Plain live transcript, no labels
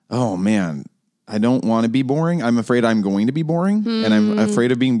Oh, man. I don't want to be boring. I'm afraid I'm going to be boring, and I'm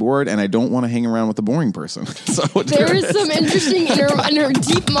afraid of being bored, and I don't want to hang around with a boring person. So there's some interesting inner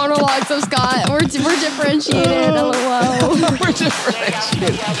deep monologues of Scott. We're differentiated. LOL. We're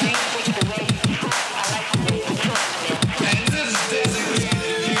differentiated.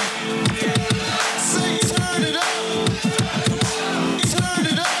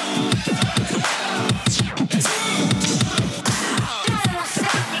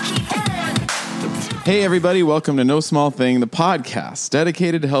 Hey, everybody. Welcome to No Small Thing, the podcast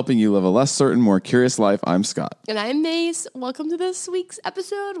dedicated to helping you live a less certain, more curious life. I'm Scott. And I'm Mace. Welcome to this week's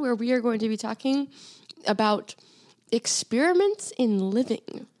episode where we are going to be talking about experiments in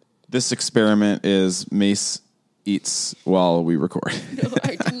living. This experiment is Mace eats while we record. No,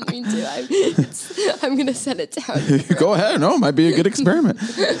 I didn't mean to. I'm going to set it down. Go ahead. No, it might be a good experiment.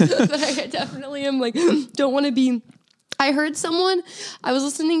 But I definitely am don't want to be... I heard I was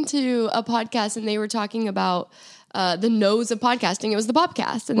listening to a podcast and they were talking about the nose of podcasting. It was the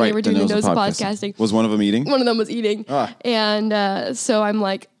Bobcast, and they were doing the nose of podcasting. Was one of them eating? One of them was eating. And so I'm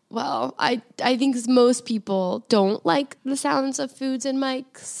like, well, I think most people don't like the sounds of foods and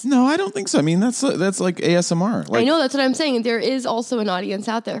mics. No, I don't think so. I mean, that's like ASMR. I know, that's what I'm saying. There is also an audience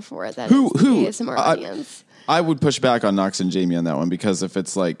out there for it. Who ASMR audience. I would push back on Knox and Jamie on that one, because if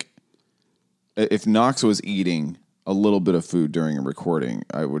Knox was eating a little bit of food during a recording,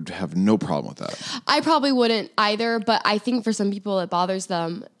 I would have no problem with that. I probably wouldn't either, but I think for some people it bothers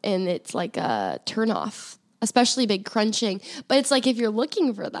them, and it's like a turnoff, especially big crunching. But it's like, if you're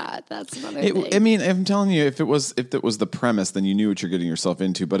looking for that, that's another thing. I mean, I'm telling you, if it was the premise, then you knew what you're getting yourself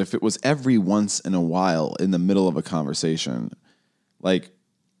into. But if it was every once in a while in the middle of a conversation, like,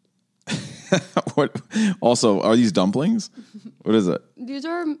 what? Also, are these dumplings? What is it? These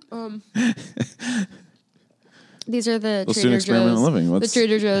are. These are the Trader Joe's. The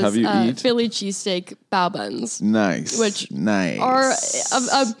Trader Joe's have you eat? Philly cheesesteak bao buns. Nice. Which nice. are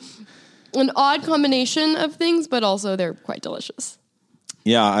an odd combination of things, but also they're quite delicious.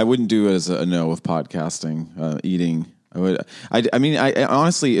 Yeah, I wouldn't do it as a no with podcasting, eating. I mean,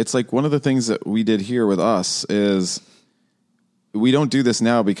 honestly, it's like one of the things that we did here with us is we don't do this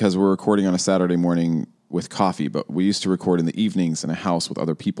now because we're recording on a Saturday morning with coffee, but we used to record in the evenings in a house with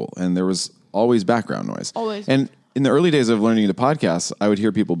other people, and there was always background noise. Always. And in the early days of learning to podcast, I would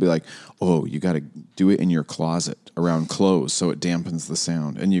hear people be like, oh, you got to do it in your closet around clothes so it dampens the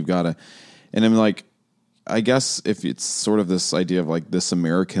sound. And you've got to, and I'm like, I guess if it's sort of this idea of like this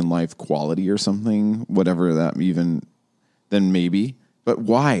American life quality or something, whatever that even, then maybe. But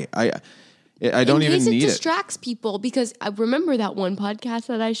why? I don't even need it. It distracts people, because I remember that one podcast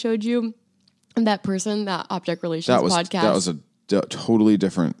that I showed you, and that person, that object relations podcast. That was a totally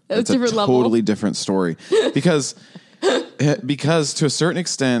different. It's a totally different story, because to a certain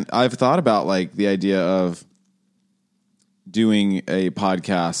extent, I've thought about like the idea of doing a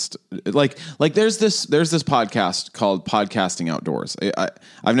podcast. Like there's this podcast called Podcasting Outdoors.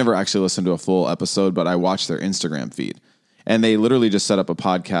 I've never actually listened to a full episode, but I watch their Instagram feed. And they literally just set up a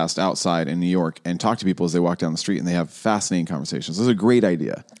podcast outside in New York and talk to people as they walk down the street, and they have fascinating conversations. It's a great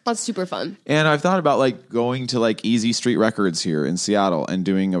idea. That's super fun. And I've thought about like going to like Easy Street Records here in Seattle and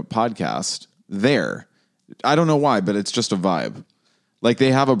doing a podcast there. I don't know why, but it's just a vibe. Like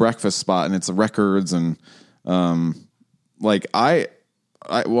they have a breakfast spot and it's records, and well,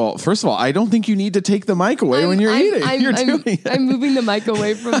 first of all, I don't think you need to take the mic away when you're eating. I'm moving the mic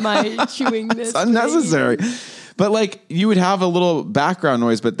away from my chewing this. It's unnecessary. But like you would have a little background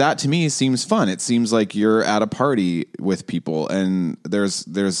noise, but that to me seems fun. It seems like you're at a party with people, and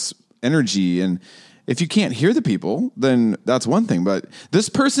there's energy. And if you can't hear the people, then that's one thing. But this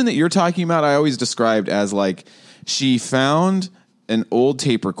person that you're talking about, I always described as like, she found an old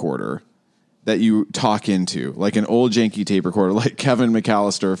tape recorder that you talk into, like an old janky tape recorder, like Kevin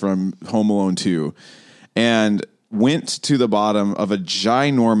McAllister from Home Alone 2, and went to the bottom of a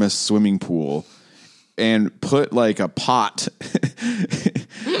ginormous swimming pool and put like a pot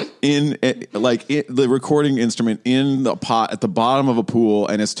in the recording instrument in the pot at the bottom of a pool,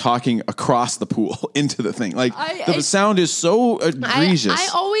 and is talking across the pool into the thing. Like the sound is so egregious. I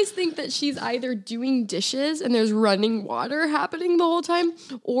always think that she's either doing dishes and there's running water happening the whole time,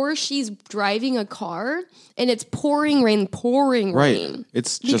 or she's driving a car and it's pouring rain. Right.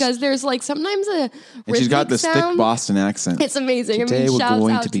 It's just, because there's like sometimes a rhythmic and she's got this sound. thick Boston accent. It's amazing. Today we're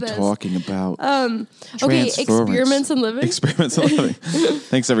going to be this. talking about experiments in living. Experiments in living.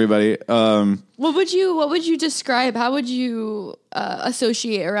 Thanks, everybody. What would you describe? How would you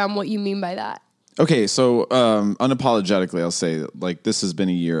associate around what you mean by that? Okay, so unapologetically, I'll say like this has been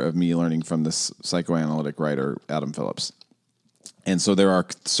a year of me learning from this psychoanalytic writer, Adam Phillips. And so there are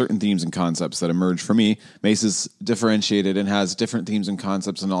certain themes and concepts that emerge for me. Mace is differentiated and has different themes and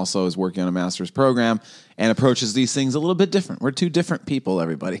concepts, and also is working on a master's program and approaches these things a little bit different. We're two different people,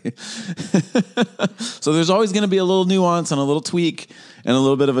 everybody. So there's always going to be a little nuance and a little tweak and a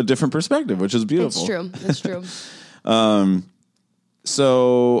little bit of a different perspective, which is beautiful. It's true.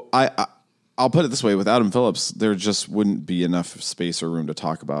 So I'll put it this way: with Adam Phillips, there just wouldn't be enough space or room to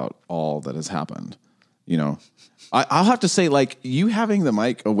talk about all that has happened. You know, I'll have to say, like, you having the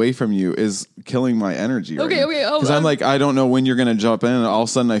mic away from you is killing my energy. Okay. Because I'm like, I don't know when you're going to jump in, and all of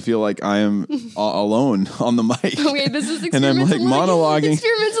a sudden I feel like I am alone on the mic. Okay, this is and I'm like monologuing.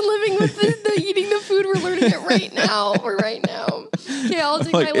 Experiments in living with the eating the food. We're learning it right now. Okay, I'll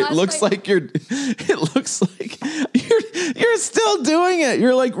take like, my last. It looks like you're still doing it.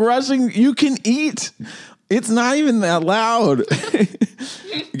 You're like rushing. You can eat. It's not even that loud.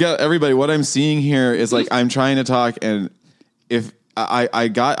 Yeah, everybody, what I'm seeing here is like I'm trying to talk, and if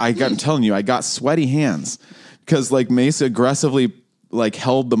I'm telling you, I got sweaty hands because like Mace aggressively like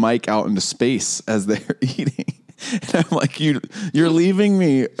held the mic out into space as they're eating. And I'm like, you're leaving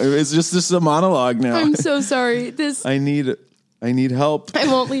me. It's just a monologue now. I'm so sorry. I need help. I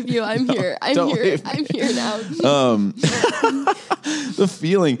won't leave you. I'm here. I'm here now. The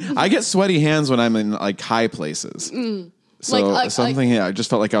feeling. I get sweaty hands when I'm in like high places. So I just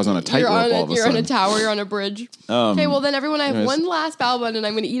felt like I was on a tightrope all of a sudden. You're on a tower, you're on a bridge. Okay, well then everyone, I have one last bow button and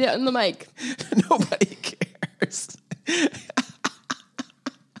I'm going to eat it on the mic. Nobody cares.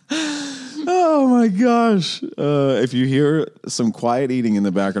 Oh my gosh. If you hear some quiet eating in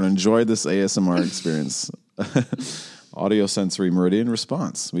the background, enjoy this ASMR experience. Audio sensory meridian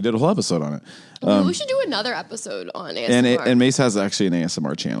response. We did a whole episode on it. We should do another episode on ASMR. And Mace has actually an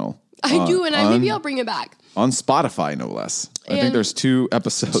ASMR channel. I do, and maybe I'll bring it back. On Spotify, no less. I think there's 2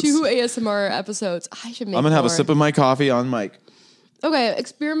 episodes. 2 ASMR episodes. I'm going to have a sip of my coffee on mic. Okay,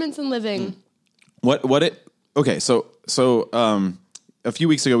 experiments in living. So a few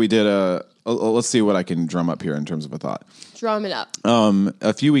weeks ago we did let's see what I can drum up here in terms of a thought. Drum it up.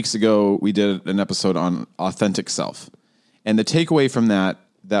 A few weeks ago we did an episode on authentic self. And the takeaway from that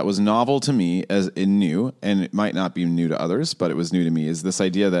was novel to me as in new, and it might not be new to others, but it was new to me, is this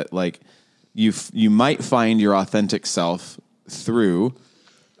idea that like you might find your authentic self through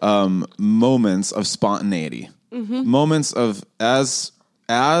moments of spontaneity, moments of as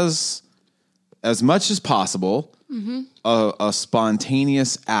much as possible, a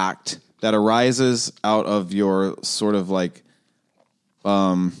spontaneous act that arises out of your sort of like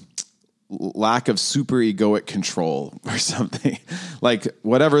lack of superegoic control or something. Like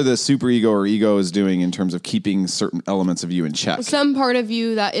whatever the superego or ego is doing in terms of keeping certain elements of you in check. Some part of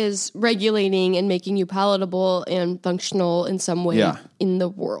you that is regulating and making you palatable and functional in some way in the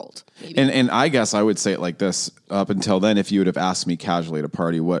world. Maybe. And I guess I would say it like this. Up until then, if you would have asked me casually at a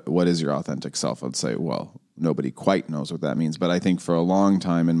party, what is your authentic self? I'd say, well, nobody quite knows what that means. But I think for a long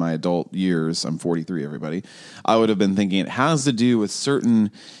time in my adult years, I'm 43, everybody, I would have been thinking it has to do with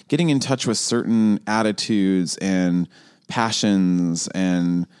getting in touch with certain attitudes and passions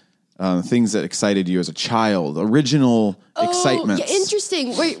and things that excited you as a child, original excitements. Yeah,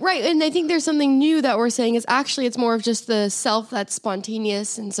 interesting. Right. And I think there's something new that we're saying is actually it's more of just the self that's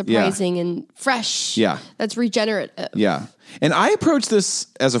spontaneous and surprising and fresh. Yeah. That's regenerative. Yeah. And I approach this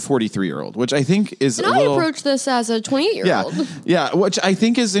as a 43-year-old, which I think is I approach this as a 28-year-old. Yeah, which I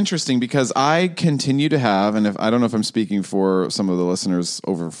think is interesting because I continue to have, and I don't know if I'm speaking for some of the listeners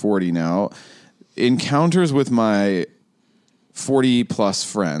over 40 now, encounters with my 40-plus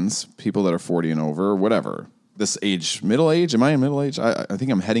friends, people that are 40 and over, whatever. This age, middle age? Am I in middle age? I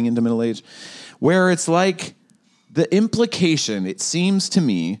think I'm heading into middle age. Where it's like the implication, it seems to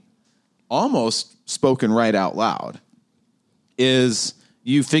me, almost spoken right out loud, is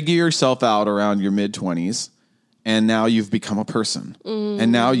you figure yourself out around your mid-20s, and now you've become a person.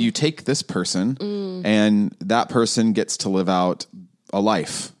 And now you take this person, and that person gets to live out a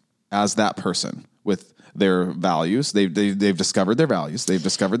life as that person with their values. They've discovered their values. They've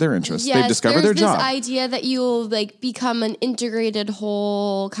discovered their interests. Yes, they've discovered their job. This idea that you'll like become an integrated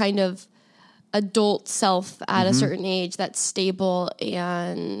whole kind of adult self at a certain age that's stable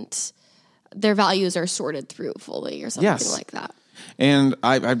and their values are sorted through fully or something like that. And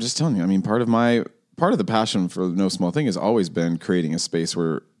I'm just telling you, I mean, part of the passion for No Small Thing has always been creating a space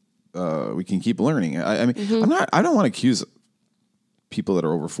where we can keep learning. I mean, I don't want to accuse people that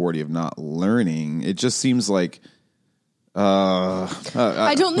are over 40 of not learning. It just seems like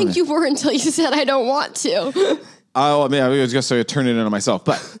I don't think you were until you said I don't want to. I mean, I was just going to turn it into myself,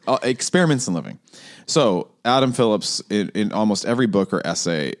 but experiments in living. So Adam Phillips, in almost every book or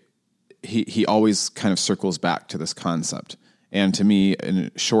essay, he always kind of circles back to this concept. And to me,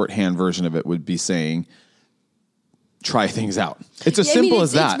 a shorthand version of it would be saying, try things out. It's as simple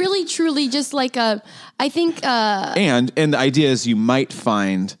as that. It's really truly just like I think. And the idea is you might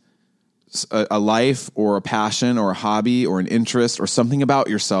find a life or a passion or a hobby or an interest or something about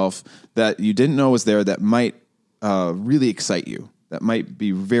yourself that you didn't know was there that might really excite you. That might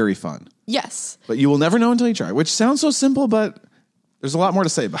be very fun. Yes. But you will never know until you try, which sounds so simple, but there's a lot more to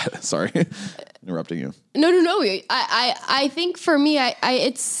say about it. Sorry. Interrupting you. No. I think for me,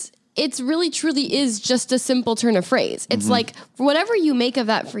 it's really truly is just a simple turn of phrase. It's like whatever you make of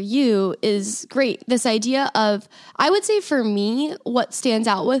that for you is great. This idea of, I would say for me, what stands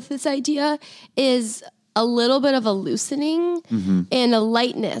out with this idea is a little bit of a loosening and a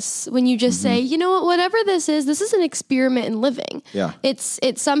lightness when you just say, you know what, whatever this is an experiment in living. Yeah.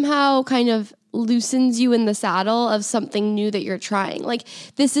 It somehow kind of loosens you in the saddle of something new that you're trying. Like,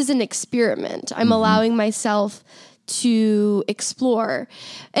 this is an experiment. I'm allowing myself to explore.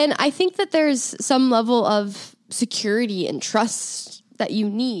 And I think that there's some level of security and trust that you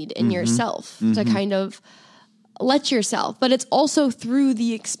need in yourself to kind of let yourself, but it's also through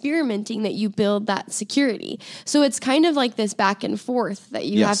the experimenting that you build that security. So it's kind of like this back and forth that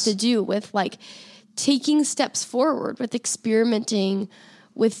you have to do with like taking steps forward with experimenting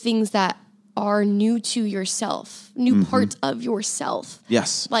with things that are new to yourself, new parts of yourself.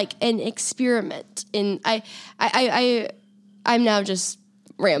 Yes. Like an experiment. And I'm now just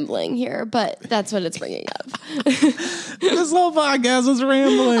rambling here, but that's what it's bringing up. This whole podcast is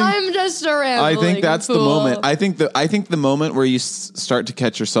rambling. I'm just a rambling. I think that's fool. the moment. I think the moment where you start to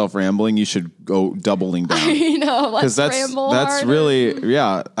catch yourself rambling, you should go doubling down. You know, let's ramble that's harder. really,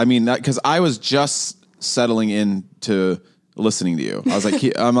 yeah. I mean, because I was just settling into listening to you. I was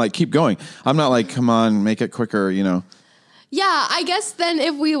like, keep going. I'm not like, come on, make it quicker, you know. Yeah, I guess then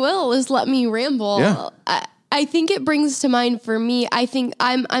if we will, is let me ramble. Yeah. I think it brings to mind for me, I think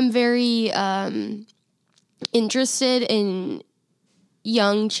I'm very interested in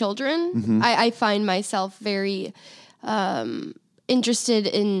young children. I find myself very interested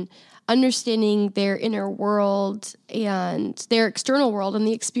in understanding their inner world and their external world and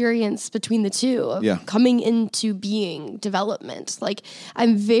the experience between the two of coming into being, development. Like,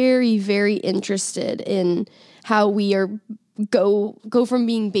 I'm very, very interested in how we are go from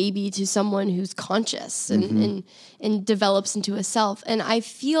being baby to someone who's conscious and develops into a self. And I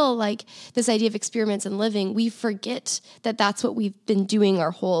feel like this idea of experiments and living, we forget that that's what we've been doing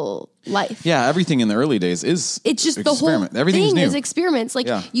our whole life. Yeah, everything in the early days is it's just experiment. The whole Everything's thing new. is experiments. Like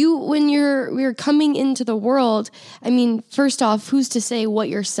when we're coming into the world, I mean, first off, who's to say what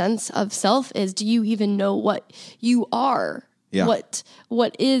your sense of self is? Do you even know what you are? Yeah.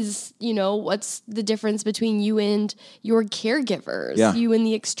 What is, you know, what's the difference between you and your caregivers, you and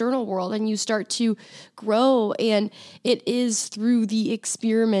the external world, and you start to grow. And it is through the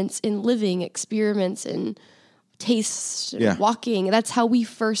experiments in living, experiments in taste, walking. That's how we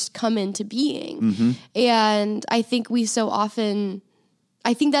first come into being. And I think we so often,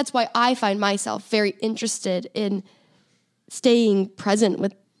 I think that's why I find myself very interested in staying present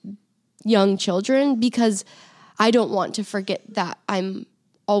with young children, because I don't want to forget that I'm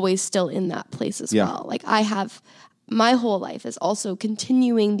always still in that place as well. Like, I have, my whole life is also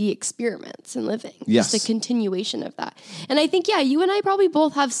continuing the experiments and living. Yes. Just a continuation of that. And I think, you and I probably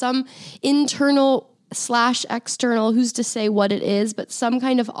both have some internal / external, who's to say what it is, but some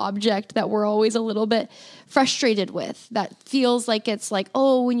kind of object that we're always a little bit frustrated with, that feels like it's like,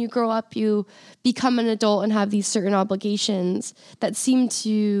 oh, when you grow up, you become an adult and have these certain obligations that seem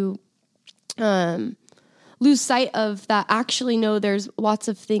to lose sight of that. Actually, no, there's lots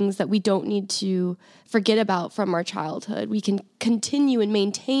of things that we don't need to forget about from our childhood. We can continue and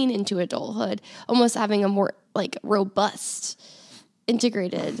maintain into adulthood, almost having a more like robust,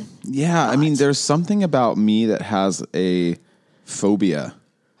 integrated. Yeah. Thought. I mean, there's something about me that has a phobia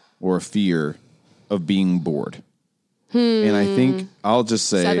or a fear of being bored. And I think I'll just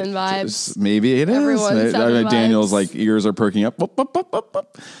say 7 vibes. Maybe it is. Daniel's like ears are perking up. Whoop, whoop, whoop, whoop,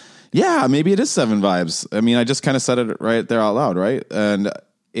 whoop. Yeah, maybe it is 7 vibes. I mean, I just kind of said it right there out loud, right? And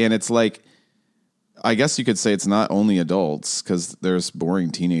it's like, I guess you could say it's not only adults, because there's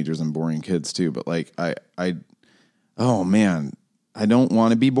boring teenagers and boring kids too. But like, oh man, I don't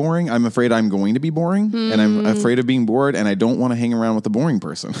want to be boring. I'm afraid I'm going to be boring, and I'm afraid of being bored, and I don't want to hang around with a boring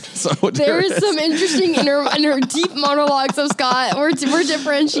person. So there is some interesting inner deep monologues of Scott. We're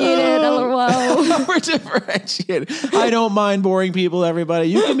differentiated. LOL. We're differentiated. I don't mind boring people. Everybody,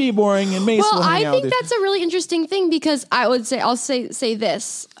 you can be boring, and Mace will hang out. I think that's a really interesting thing, because I'll say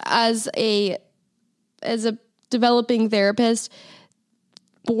this as a developing therapist.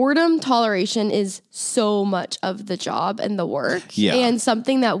 boredom toleration is so much of the job and the work, and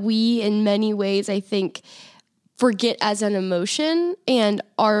something that we, in many ways, I think, forget as an emotion, and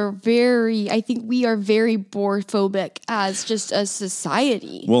I think we are very bore-phobic as just a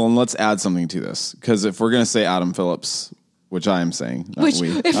society. Well, and let's add something to this, because if we're going to say Adam Phillips, which I am saying, not we.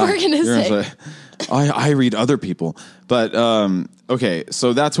 If we're going to say, I read other people, but okay,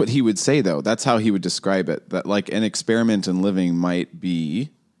 so that's what he would say, though. That's how he would describe it. That like an experiment in living might be,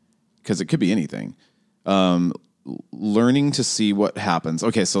 because it could be anything, learning to see what happens.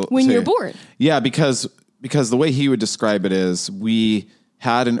 Okay, so when you're bored, because the way he would describe it is, we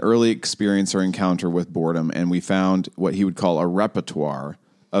had an early experience or encounter with boredom, and we found what he would call a repertoire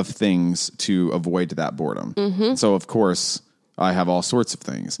of things to avoid that boredom. Mm-hmm. So, of course, I have all sorts of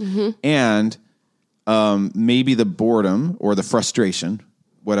things. Mm-hmm. And maybe the boredom or the frustration,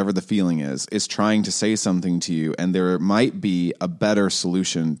 whatever the feeling is trying to say something to you, and there might be a better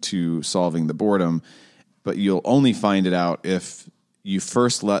solution to solving the boredom, but you'll only find it out if you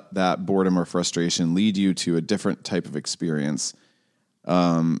first let that boredom or frustration lead you to a different type of experience,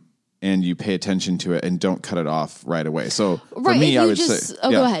 and you pay attention to it and don't cut it off right away. So for me, I would say,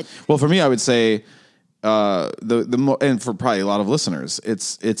 go ahead. Well, for me, I would say, and for probably a lot of listeners,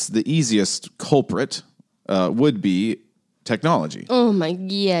 it's the easiest culprit, would be technology. Oh my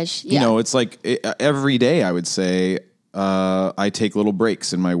gosh. Yeah. You know, it's like every day I would say, I take little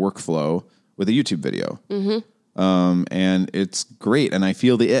breaks in my workflow with a YouTube video. Mm-hmm. And it's great. And I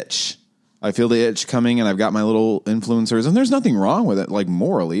feel the itch. I feel the itch coming, and I've got my little influencers, and there's nothing wrong with it, like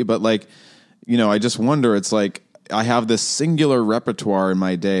morally, but like, you know, I just wonder, it's like, I have this singular repertoire in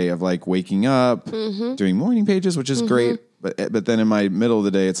my day of like waking up, doing morning pages, which is great. But then in my middle of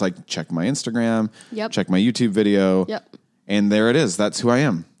the day, it's like, check my Instagram, check my YouTube video. And there it is. That's who I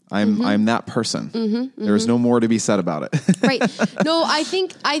am. I'm that person. There's no more to be said about it. Right. No, I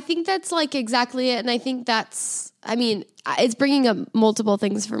think that's like exactly it. And I think it's bringing up multiple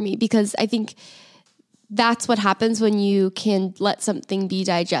things for me, because I think that's what happens when you can let something be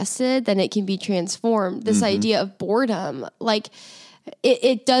digested, then it can be transformed. This idea of boredom, like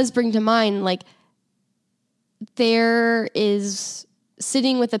it does bring to mind, like there is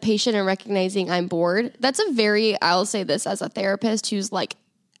sitting with a patient and recognizing I'm bored. That's I'll say this as a therapist who's like,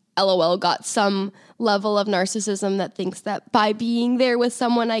 LOL, got some level of narcissism that thinks that by being there with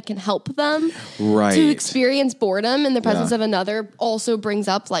someone, I can help them to experience boredom in the presence of another, also brings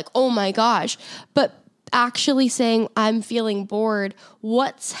up like, oh my gosh. But actually saying, I'm feeling bored,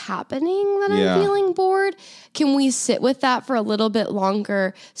 what's happening that I'm feeling bored? Can we sit with that for a little bit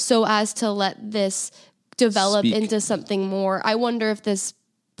longer so as to let this develop into something more? I wonder if this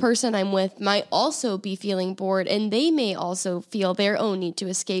person I'm with might also be feeling bored, and they may also feel their own need to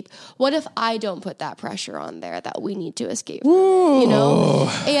escape. What if I don't put that pressure on there that we need to escape from it, you know?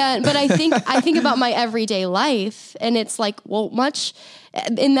 But I think about my everyday life, and it's like, well, much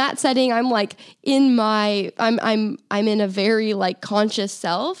in that setting, I'm like I'm in a very like conscious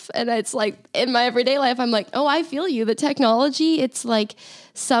self, and it's like in my everyday life, I'm like, oh, I feel you. The technology, it's like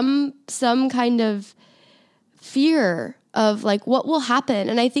some kind of fear of like what will happen.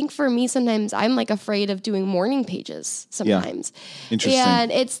 And I think for me, sometimes I'm like afraid of doing morning pages sometimes. Interesting.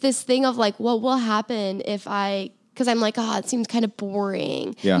 And it's this thing of like, what will happen if because I'm like, it seems kind of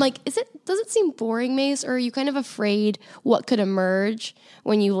boring. I'm like, does it seem boring, Mace? Or are you kind of afraid what could emerge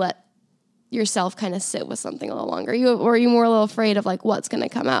when you let yourself kind of sit with something a little longer? Or are you more a little afraid of like what's going to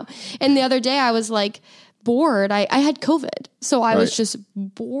come out? And the other day I was like bored. I had COVID. So I was just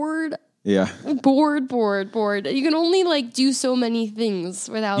bored. Yeah. Bored. You can only like do so many things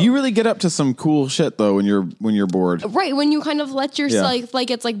without. You really get up to some cool shit though when you're bored. Right. When you kind of let yourself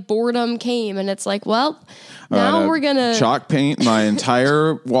like it's like boredom came, and it's like, well, now we're gonna chalk paint my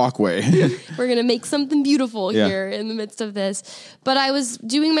entire walkway. We're gonna make something beautiful here in the midst of this. But I was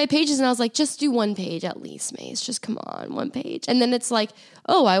doing my pages, and I was like, just do one page at least, Mace. Just come on, one page. And then it's like,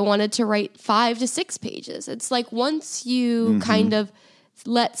 oh, I wanted to write 5 to 6 pages. It's like once you kind of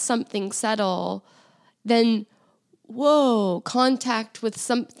let something settle, then contact with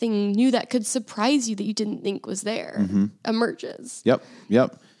something new that could surprise you that you didn't think was there emerges. Yep.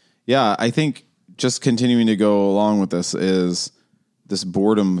 Yeah, I think just continuing to go along with this is this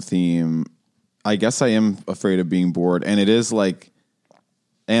boredom theme. I guess I am afraid of being bored, and it is like,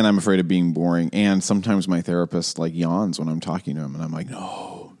 and I'm afraid of being boring. And sometimes my therapist like yawns when I'm talking to him, and I'm like,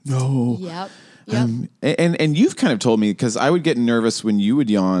 no. Yep. Yep. And you've kind of told me, because I would get nervous when you would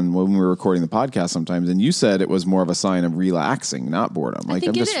yawn when we were recording the podcast sometimes, and you said it was more of a sign of relaxing, not boredom. Like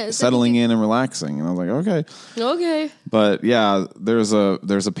I'm just settling in and relaxing, and I was like, okay. But yeah, there's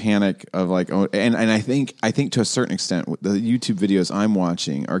a panic of like, oh, and I think to a certain extent, the YouTube videos I'm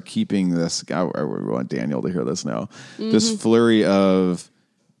watching are keeping this. I want Daniel to hear this now. This flurry of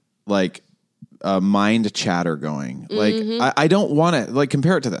like mind chatter going. Like I don't want to like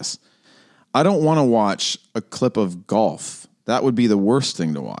compare it to this. I don't want to watch a clip of golf. That would be the worst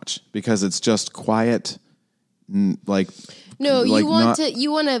thing to watch because it's just quiet. Like no, you want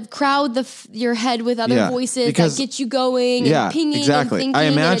to crowd your head with other voices that get you going and pinging exactly. and thinking. I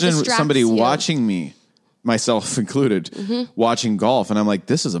imagine somebody you. watching me, myself included, watching golf, and I'm like,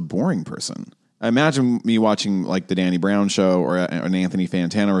 this is a boring person. I imagine me watching like the Danny Brown show or an Anthony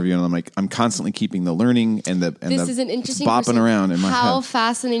Fantano review, and I'm like, I'm constantly keeping the learning and this is an interesting bopping around in my head. How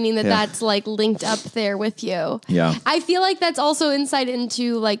fascinating that's like linked up there with you. Yeah, I feel like that's also insight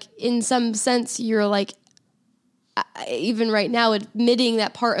into like in some sense you're like even right now admitting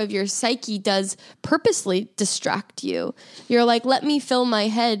that part of your psyche does purposely distract you. You're like, let me fill my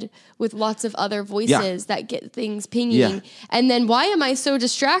head with lots of other voices that get things pinging. Yeah. And then why am I so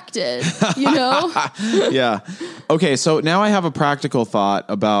distracted? You know? Yeah. Okay. So now I have a practical thought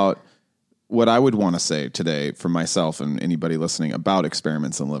about what I would want to say today for myself and anybody listening about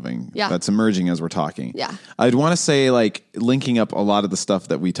experiments in living that's emerging as we're talking. Yeah. I'd want to say like linking up a lot of the stuff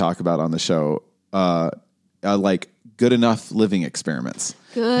that we talk about on the show, like good enough living experiments.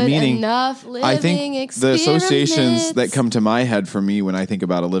 Meaning, enough living I think experiments. The associations that come to my head for me when I think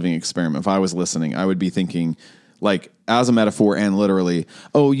about a living experiment, if I was listening, I would be thinking like as a metaphor and literally,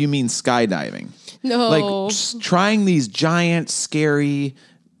 oh, you mean skydiving. No. Like trying these giant, scary,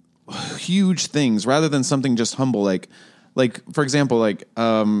 huge things rather than something just humble. Like for example, like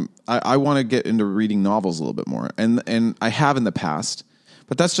I want to get into reading novels a little bit more. And I have in the past,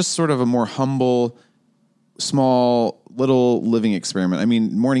 but that's just sort of a more humble, small little living experiment. I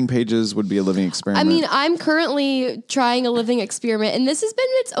mean, morning pages would be a living experiment. I mean, I'm currently trying a living experiment, and this has been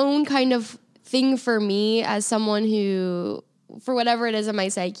its own kind of thing for me as someone who, for whatever it is in my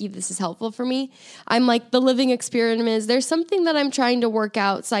psyche, this is helpful for me. I'm like, the living experiment is there's something that I'm trying to work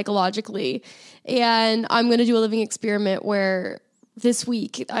out psychologically, and I'm going to do a living experiment where this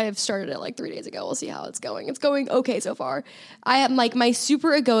week, I have started it like 3 days ago. We'll see how it's going. It's going okay so far. I am like my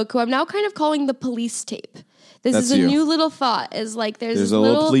super egoic, who I'm now kind of calling the police tape. This is a new little thought. Is like there's a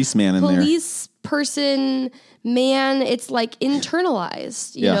little policeman in there. Police person, man. It's like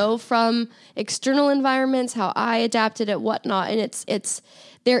internalized, you know, from external environments, how I adapted it, whatnot. And it's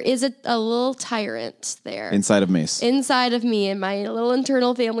there is a little tyrant there inside of me in my little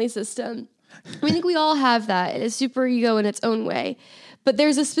internal family system. I think we all have that. It is super ego in its own way, but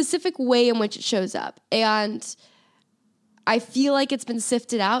there's a specific way in which it shows up, and I feel like it's been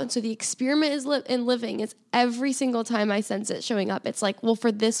sifted out. And so the experiment in living is every single time I sense it showing up, it's like, well,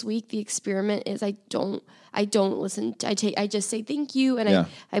 for this week, the experiment is I don't listen. I just say thank you, and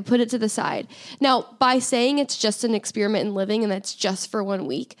I put it to the side. Now, by saying it's just an experiment in living and that's just for 1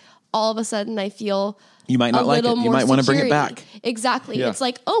 week, all of a sudden I feel you might not like it. You might want to bring it back. Exactly. Yeah. It's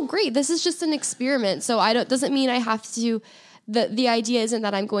like, oh, great. This is just an experiment. So doesn't mean I have to. The idea isn't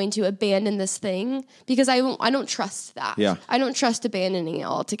that I'm going to abandon this thing, because I don't trust that. Yeah. I don't trust abandoning it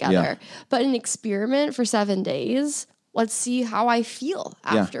altogether. Yeah. But an experiment for 7 days, let's see how I feel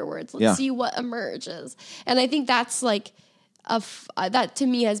afterwards. Let's see what emerges. And I think that's like that to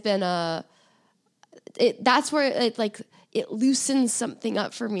me has been that's where it like it loosens something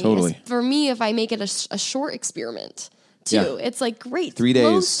up for me. Totally. For me, if I make it a short experiment too, it's like great. 3 days.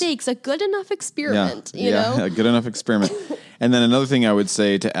 Low stakes, a good enough experiment, you know? A good enough experiment. And then another thing I would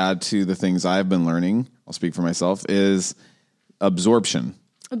say to add to the things I've been learning, I'll speak for myself, is absorption.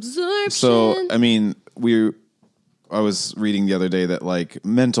 So, I mean, I was reading the other day that like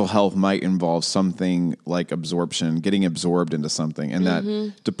mental health might involve something like absorption, getting absorbed into something, and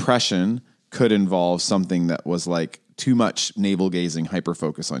that depression could involve something that was like too much navel gazing, hyper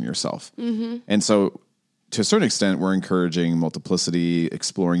focus on yourself. And so to a certain extent, we're encouraging multiplicity,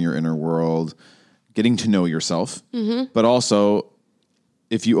 exploring your inner world, getting to know yourself. But also,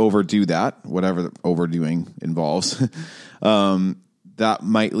 if you overdo that, whatever overdoing involves, that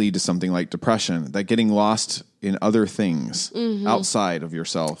might lead to something like depression, that getting lost in other things outside of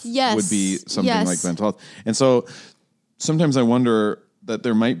yourself would be something like mental health. And so sometimes I wonder that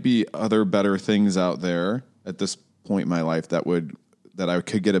there might be other better things out there at this point in my life that I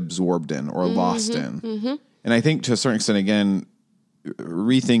could get absorbed in or lost in. And I think to a certain extent, again,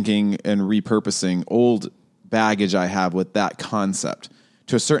 rethinking and repurposing old baggage I have with that concept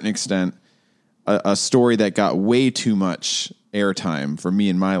to a certain extent, a story that got way too much airtime for me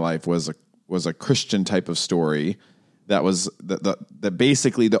in my life was a Christian type of story that was that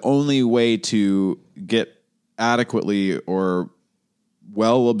basically the only way to get adequately or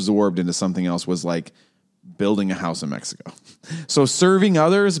well absorbed into something else was like building a house in Mexico. So serving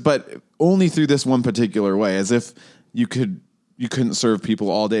others, but only through this one particular way, as if you couldn't serve people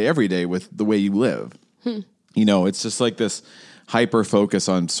all day, every day with the way you live. You know, it's just like this hyper focus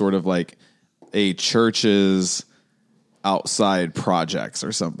on sort of like a church's outside projects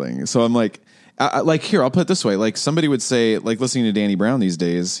or something. So I'm like, like here, I'll put it this way. Like somebody would say, like listening to Danny Brown these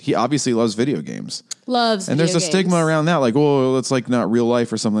days, he obviously loves video games. And there's a stigma around that. Like, oh, it's like not real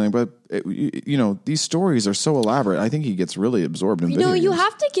life or something. But you know, these stories are so elaborate. I think he gets really absorbed in video games. You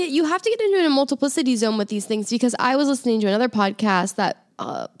have to get into a multiplicity zone with these things, because I was listening to another podcast that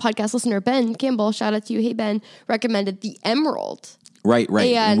podcast listener Ben Campbell, shout out to you, hey Ben, recommended The Emerald. Right.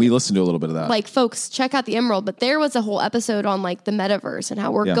 And we listened to a little bit of that. Like, folks, check out The Emerald. But there was a whole episode on like the metaverse and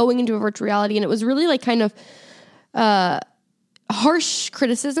how we're going into a virtual reality. And it was really like kind of harsh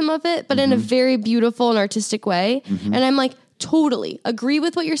criticism of it, but in a very beautiful and artistic way. And I'm like, totally agree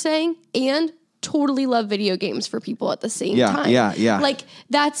with what you're saying and totally love video games for people at the same time. Yeah. Like,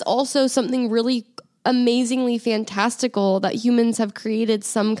 that's also something really amazingly fantastical that humans have created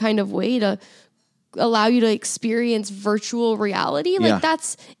some kind of way to allow you to experience virtual reality. Like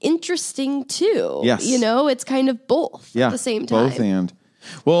that's interesting too. Yes. You know, it's kind of both at the same time. Both and.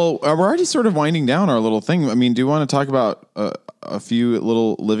 Well, we're already sort of winding down our little thing. I mean, do you want to talk about a few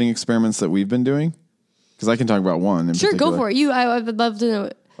little living experiments that we've been doing? Because I can talk about one in particular. Go for it. I would love to know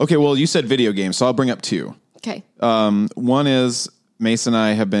it. Okay, well, you said video games, so I'll bring up two. Okay. One is Mason and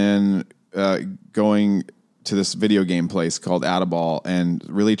I have been going to this video game place called Addaball and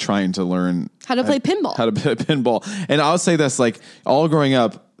really trying to learn how to play pinball. And I'll say this, like all growing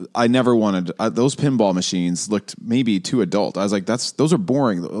up, I never wanted those pinball machines looked maybe too adult. I was like, those are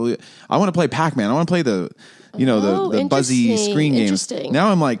boring. I want to play Pac-Man. I want to play the buzzy screen games.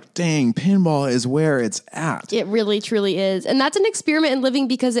 Now I'm like, dang, pinball is where it's at. It really, truly is. And that's an experiment in living,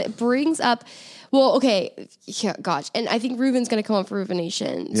 because it brings up, well, okay, yeah, gosh. And I think Reuven's going to come on for Reuven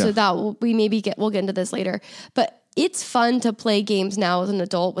Nation. So that we'll get into this later. But it's fun to play games now as an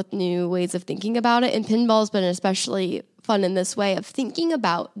adult with new ways of thinking about it. And pinball's been especially fun in this way of thinking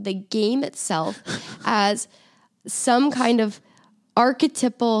about the game itself as some kind of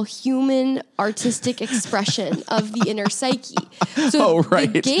archetypal human artistic expression of the inner psyche. So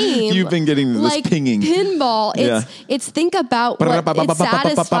the game, you've been getting this like pinging pinball. It's think about what it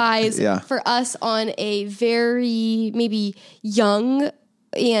satisfies for us on a very maybe young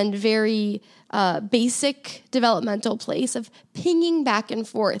and very basic developmental place of pinging back and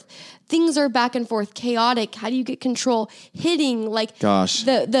forth. Things are back and forth, chaotic. How do you get control? Hitting, like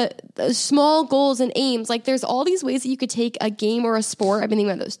the small goals and aims. Like there's all these ways that you could take a game or a sport. I've been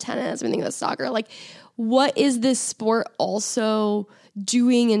thinking about those tennis. I've been thinking about soccer. Like, what is this sport also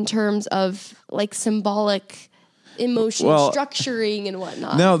doing in terms of like symbolic emotional structuring and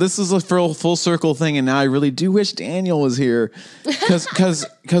whatnot? No, this is a full circle thing, and now I really do wish Daniel was here,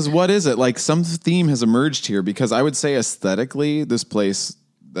 because what is it like? Some theme has emerged here, because I would say aesthetically, this place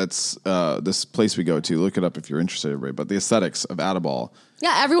we go to. Look it up if you're interested, everybody. But the aesthetics of Addaball.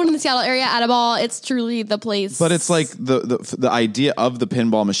 Yeah, everyone in the Seattle area, Addaball, it's truly the place. But it's like the idea of the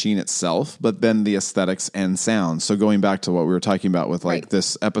pinball machine itself, but then the aesthetics and sound. So going back to what we were talking about with like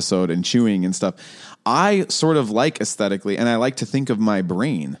this episode and chewing and stuff, I sort of like aesthetically, and I like to think of my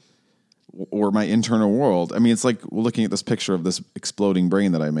brain or my internal world. I mean, it's like looking at this picture of this exploding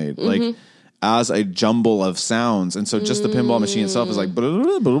brain that I made. Like, as a jumble of sounds. And so just the pinball machine itself is like, but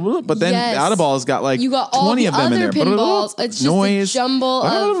then Addaball has got like 20 of them in there. Pinballs. It's just noise. A jumble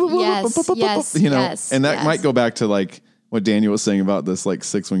of, yes, you know, and that might go back to like what Daniel was saying about this like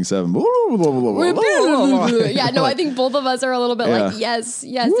 6-wing-7. Yeah, no, I think both of us are a little bit like, yes.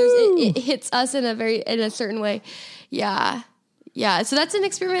 It hits us in a certain way. Yeah. Yeah. So that's an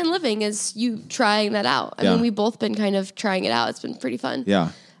experiment in living, is you trying that out. I mean, we've both been kind of trying it out. It's been pretty fun.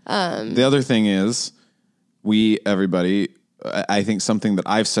 Yeah. The other thing is, I think something that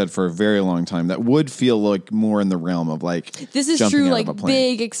I've said for a very long time that would feel like more in the realm of like, this is true, like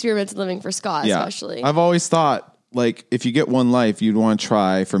big experiments in living for Scott, especially. I've always thought, like, if you get one life, you'd want to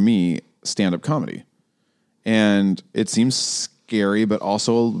try, for me, stand-up comedy. And it seems scary, but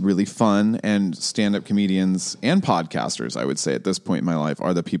also really fun. And stand-up comedians and podcasters, I would say at this point in my life,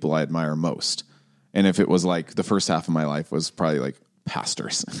 are the people I admire most. And if it was like the first half of my life was probably like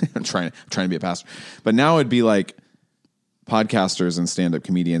pastors. I'm trying to be a pastor. But now it'd be like podcasters and stand-up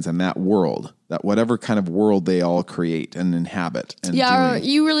comedians and that world, that whatever kind of world they all create and inhabit. And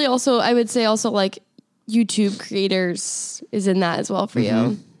you really also, I would say also like YouTube creators is in that as well for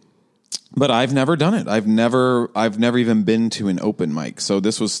you. But I've never done it. I've never even been to an open mic. So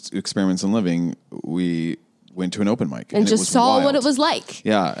this was Experiments in Living. We went to an open mic and just saw what it was like.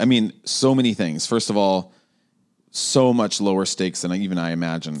 Yeah. I mean, so many things. First of all, so much lower stakes than even I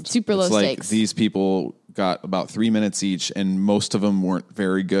imagined. Super low stakes. These people got about 3 minutes each, and most of them weren't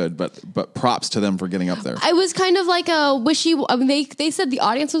very good. But props to them for getting up there. I was kind of like a wishy. I mean, they said the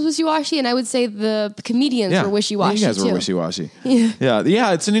audience was wishy washy, and I would say the comedians were wishy washy. You guys were wishy washy. Yeah.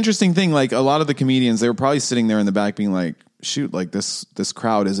 It's an interesting thing. Like a lot of the comedians, they were probably sitting there in the back, being like, "Shoot, like this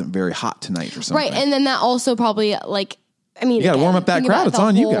crowd isn't very hot tonight," or something. Right, and then that also probably like. I mean, you got to warm up that crowd. It's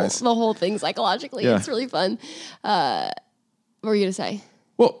on you guys. The whole thing psychologically, it's really fun. What were you going to say?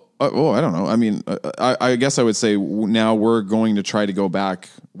 Well, I don't know. I mean, I guess I would say now we're going to try to go back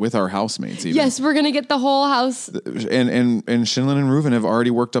with our housemates. Even. Yes, we're going to get the whole house. And Shinlin and Reuven have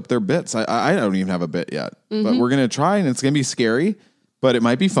already worked up their bits. I don't even have a bit yet, but we're going to try, and it's going to be scary, but it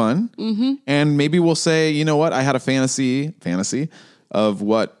might be fun. And maybe we'll say, you know what? I had a fantasy of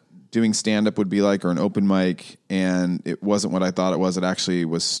what doing stand-up would be like, or an open mic, and it wasn't what I thought it was. It actually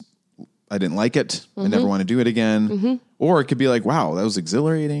was, I didn't like it. I never want to do it again. Or it could be like, wow, that was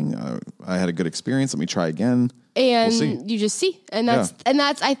exhilarating. I had a good experience. Let me try again. And you just see. And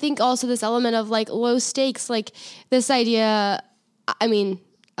that's, I think also this element of like low stakes, like this idea, I mean,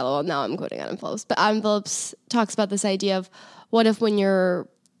 well, now I'm quoting on Envelopes, but Envelopes talks about this idea of what if when you're,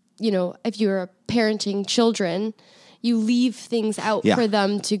 if you're parenting children, you leave things out for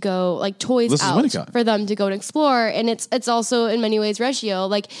them to go, like toys out for them to go and explore. And it's also in many ways ratio.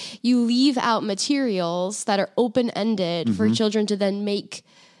 Like you leave out materials that are open-ended for children to then make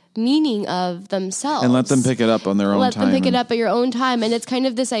meaning of themselves. And let them pick it up on their own time. Let them pick it up at your own time. And it's kind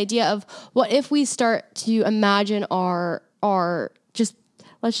of this idea of what if we start to imagine our just,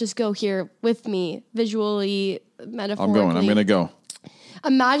 let's just go here with me visually, metaphorically. I'm going to go.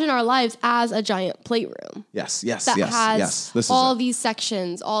 Imagine our lives as a giant playroom. Yes. That has all these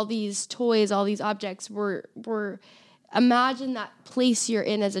sections, all these toys, all these objects. Imagine that place you're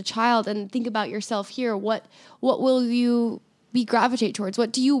in as a child, and think about yourself here. What will you gravitate towards?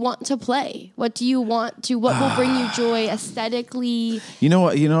 What do you want to play? What will bring you joy aesthetically? You know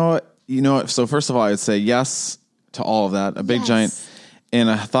what? So first of all, I would say yes to all of that. A big giant. And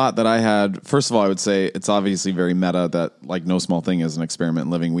a thought that I had, first of all, I would say it's obviously very meta that like No Small Thing is an experiment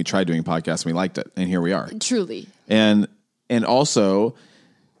in living. We tried doing podcasts and we liked it. And here we are. Truly. And also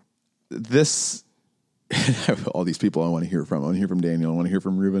this, all these people I want to hear from. I want to hear from Daniel. I want to hear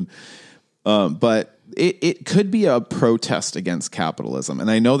from Reuven. But it could be a protest against capitalism. And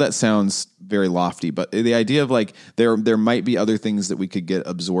I know that sounds very lofty, but the idea of like there might be other things that we could get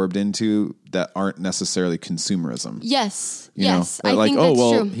absorbed into that aren't necessarily consumerism. Yes. You know? I like, think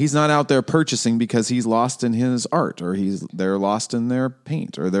that's true. He's not out there purchasing because he's lost in his art, or they're lost in their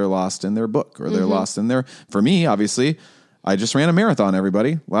paint, or they're lost in their book, or they're lost in their, for me, obviously, I just ran a marathon,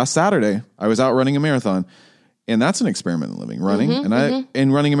 everybody. Last Saturday, I was out running a marathon. And that's an experiment in living, running.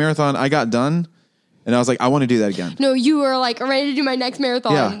 In running a marathon, I got done and I was like, I want to do that again. No, you were like, I'm ready to do my next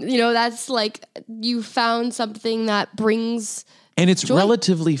marathon. Yeah. That's like, you found something that brings and it's joy.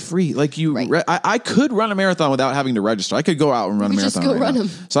 Relatively free. Like I could run a marathon without having to register. I could go out and run a marathon. Just go run them.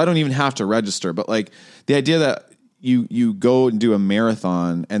 So I don't even have to register. But like the idea that you go and do a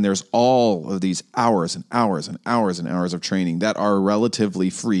marathon and there's all of these hours and hours and hours and hours of training that are relatively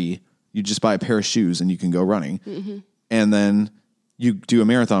free. You just buy a pair of shoes and you can go running. And then you do a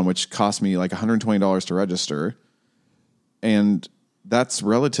marathon, which cost me like $120 to register. And that's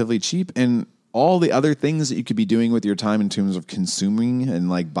relatively cheap. And all the other things that you could be doing with your time in terms of consuming and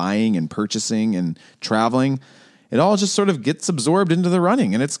like buying and purchasing and traveling, it all just sort of gets absorbed into the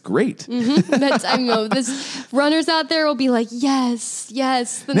running, and it's great. I know this runners out there will be like, yes.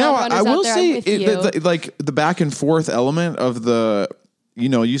 The now I will say like the back and forth element of the,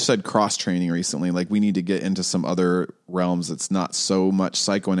 you said cross training recently. Like we need to get into some other realms that's not so much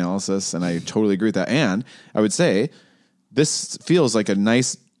psychoanalysis. And I totally agree with that. And I would say this feels like a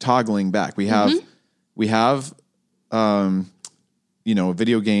nice toggling back. We have,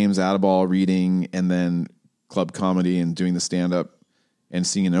 video games, Add-a-Ball, reading, and then club comedy and doing the stand up and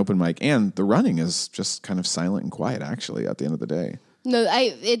seeing an open mic. And the running is just kind of silent and quiet actually at the end of the day. No,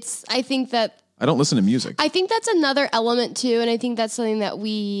 I think that, I don't listen to music. I think that's another element too. And I think that's something that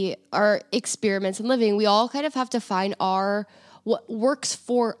we are experiments in living. We all kind of have to find what works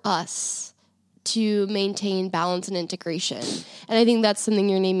for us to maintain balance and integration. And I think that's something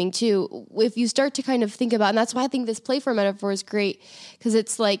you're naming too. If you start to kind of think about, and that's why I think this play for metaphor is great, because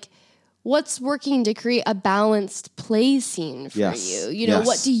it's like, what's working to create a balanced play scene for you? You know,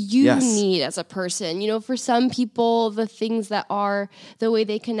 what do you need as a person? You know, for some people, the things that are the way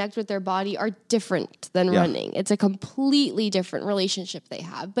they connect with their body are different than running. It's a completely different relationship they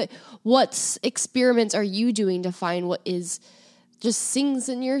have. But what experiments are you doing to find what is just sings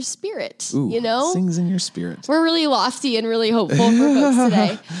in your spirit? Ooh, you know? Sings in your spirit. We're really lofty and really hopeful for folks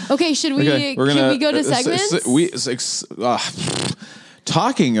today. Okay, can we go to segments?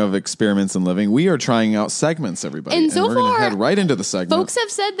 Talking of experiments in living, we are trying out segments, everybody. And so we're going to far, head right into the segment. Folks have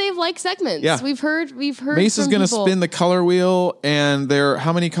said they've liked segments. Yeah. We've heard Mace is going to spin the color wheel, and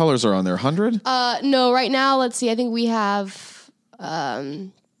how many colors are on there? 100? No, right now, let's see. I think we have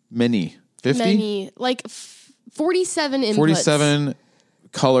many. 50? Many, like 47 inputs. 47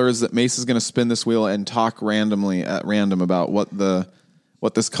 colors that Mace is going to spin this wheel and talk randomly at random about what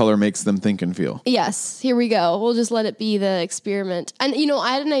this color makes them think and feel. Yes, here we go. We'll just let it be the experiment. And, you know,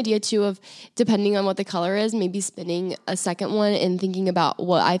 I had an idea, too, of depending on what the color is, maybe spinning a second one and thinking about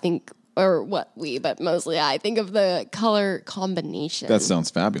what I think, but mostly I think of the color combination. That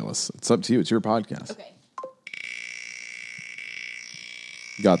sounds fabulous. It's up to you. It's your podcast. Okay.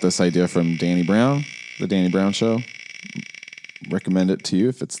 Got this idea from Danny Brown, The Danny Brown Show. Recommend it to you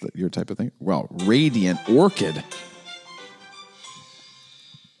if it's your type of thing. Well, Radiant Orchid.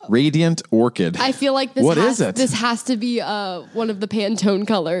 Radiant Orchid. I feel like this has to be one of the Pantone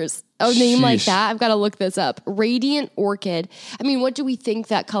colors. A name like that. I've got to look this up. Radiant Orchid. I mean, what do we think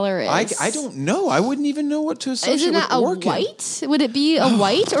that color is? I don't know. I wouldn't even know what to associate Isn't with that orchid. A white? Would it be a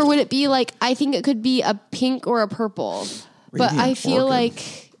white, or would it be like, I think it could be a pink or a purple. But I feel like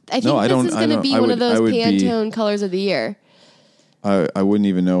this is going to be one of those Pantone colors of the year. I wouldn't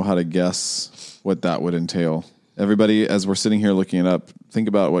even know how to guess what that would entail. Everybody, as we're sitting here looking it up, think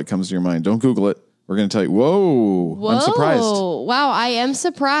about what comes to your mind. Don't Google it. We're going to tell you, whoa, I'm surprised. Wow, I am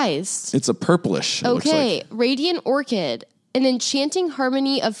surprised. It's a purplish. Okay, Radiant Orchid. An enchanting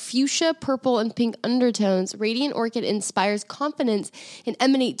harmony of fuchsia, purple, and pink undertones, Radiant Orchid inspires confidence and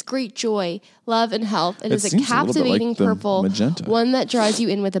emanates great joy, love, and health. It is a captivating purple, magenta. One that draws you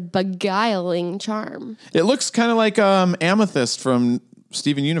in with a beguiling charm. It looks kind of like amethyst from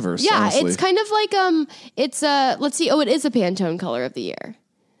Steven Universe. Yeah, honestly. It's kind of like it's let's see. Oh, it is a Pantone color of the year.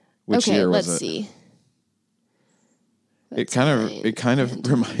 Which year was let's it? see. It kind of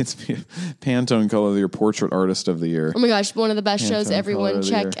reminds me of Pantone color of the year, portrait artist of the year. Oh my gosh, one of the best shows. Pantone Everyone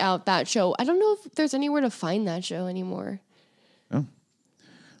check out that show. I don't know if there's anywhere to find that show anymore. Oh.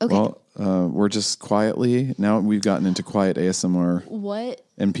 Okay. Well, we're just quietly, now we've gotten into quiet ASMR. What?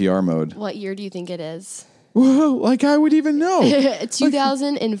 NPR mode. What year do you think it is? Whoa, like I would even know.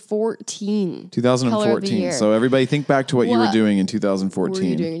 2014. 2014. So everybody think back to what you were doing in 2014. What were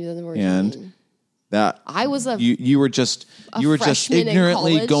you doing in 2014? And that I was you were just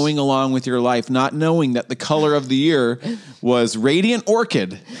ignorantly going along with your life, not knowing that the color of the year was Radiant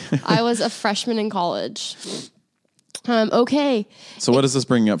Orchid. I was a freshman in college. Okay. So what does this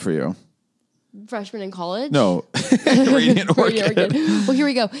bring up for you? Freshman in college? No. Radiant Orchid. Well, here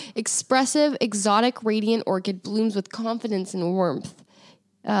we go. Expressive, exotic radiant orchid blooms with confidence and warmth.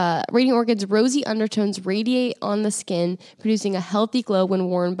 Radiant orchid's rosy undertones radiate on the skin, producing a healthy glow when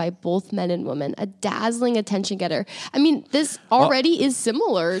worn by both men and women. A dazzling attention getter. I mean, this already is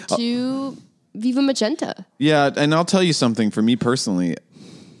similar to Viva Magenta. Yeah, and I'll tell you something. For me personally,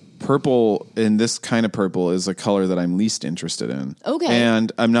 purple, and this kind of purple, is a color that I'm least interested in. Okay.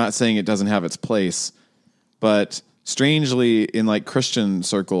 And I'm not saying it doesn't have its place, but strangely, in like Christian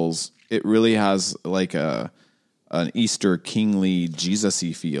circles, it really has like an Easter kingly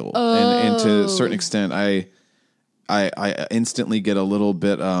Jesus-y feel. Oh. And to a certain extent, I instantly get a little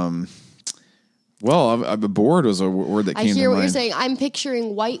bit, I'm bored was a word that came to mind. I hear what you're saying. I'm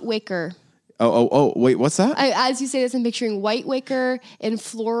picturing white wicker. Oh, wait, what's that? As you say this, I'm picturing white wicker and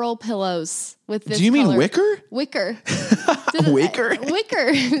floral pillows with this. Do you mean color. wicker? Wicker. Wicker? Wicker.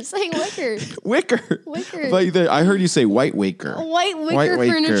 I'm saying wicker. Wicker. Wicker. I heard you say white wicker. White wicker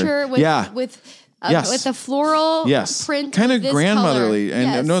furniture with the floral print. Kind of grandmotherly. Color.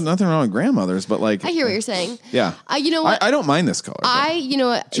 And no, nothing wrong with grandmothers, but like. I hear what you're saying. Yeah. You know what? I don't mind this color. You know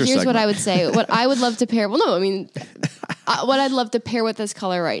what? Here's what I would say. What I would love to pair. Well, no, I mean. What I'd love to pair with this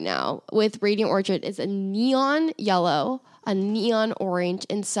color right now with Radiant Orchid is a neon yellow, a neon orange,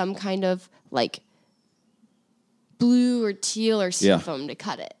 and some kind of like blue or teal or seafoam to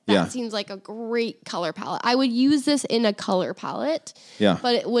cut it. That seems like a great color palette. I would use this in a color palette,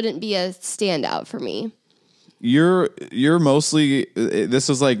 but it wouldn't be a standout for me. you're mostly, this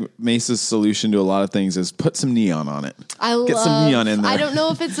is like Mace's solution to a lot of things is put some neon on it. Get some neon in there. I don't know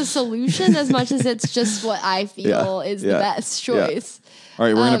if it's a solution as much as it's just what I feel is the best choice. Yeah. All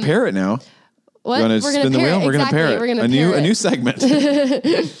right, we're going to pair it now. What? You want to spin the wheel? We're going to pair it. We're gonna a new segment.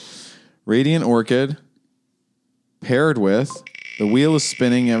 Radiant Orchid paired with, the wheel is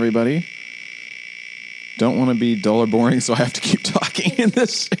spinning, everybody. Don't want to be dull or boring, so I have to keep talking in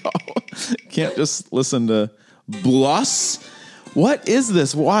this show. Can't just listen to Bluss. What is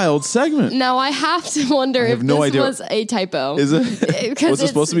this wild segment? Now I have to wonder if this was a typo. Is it? Was it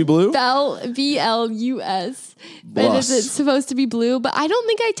supposed to be blue? BLUS. But is it supposed to be blue? But I don't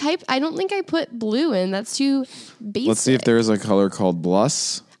think I put blue in. That's too basic. Let's see if there is a color called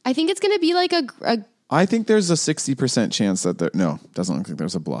Bluss. I think it's going to be like a I think there's a 60% chance that doesn't look like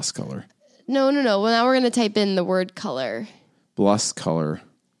there's a Bluss color. No. Well, now we're going to type in the word color. Bluss color.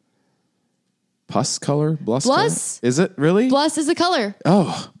 Pus color? Bluss? Bluss? Color? Is it really? Bluss is a color.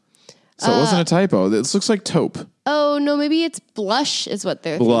 Oh. So it wasn't a typo. This looks like taupe. Oh, no, maybe it's blush is what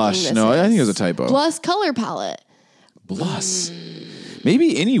they're blush. Thinking No, I think it was a typo. Bluss color palette. Bluss.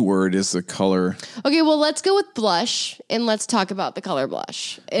 Maybe any word is a color. Okay, well, let's go with blush and let's talk about the color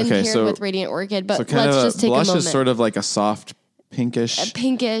blush. And paired with Radiant Orchid, but let's just take a moment. Blush is sort of like a soft pinkish. A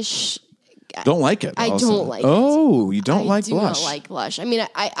pinkish. Don't like it. I don't like it. Oh, you don't like blush. I do not like blush. I mean,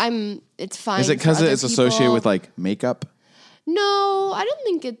 I'm. It's fine. Is it because it's associated with like makeup? No, I don't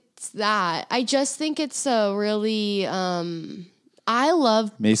think it's that. I just think it's a really. I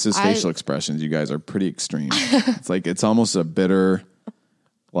love Mace's facial expressions. You guys are pretty extreme. It's like it's almost a bitter,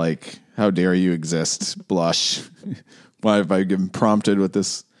 like how dare you exist? Blush. Why have I been prompted with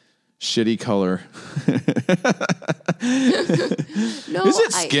this shitty color? No, is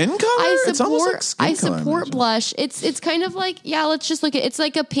it skin color? It's almost like skin color. I support blush. It's kind of like let's just look at it's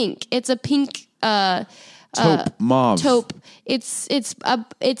like a pink. It's a pink taupe mauve. Taupe. It's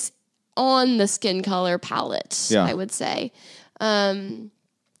on the skin color palette. Yeah. I would say.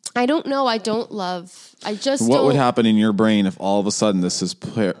 I don't know. I don't love. I just. What would happen in your brain if all of a sudden this is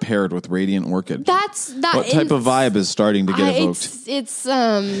paired with Radiant Orchid? What type of vibe is starting to get evoked? It's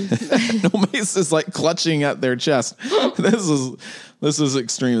No, Mace is like clutching at their chest. This is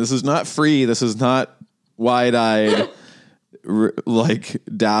extreme. This is not free. This is not wide-eyed, like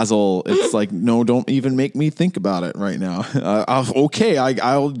dazzle. It's like, no, don't even make me think about it right now.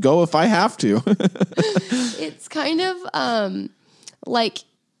 I'll go if I have to. It's kind of like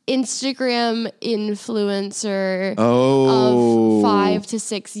Instagram influencer of 5 to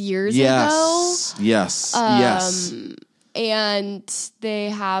 6 years ago. Yes. And they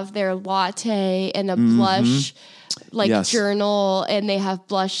have their latte and a blush journal, and they have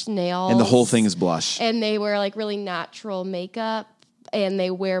blush nails. And the whole thing is blush. And they wear like really natural makeup, and they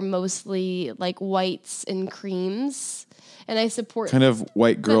wear mostly like whites and creams. And I support kind of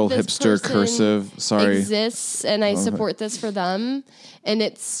white girl hipster cursive. Sorry, exists, and I support this for them. And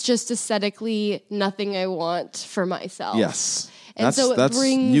it's just aesthetically nothing I want for myself. Yes, and so it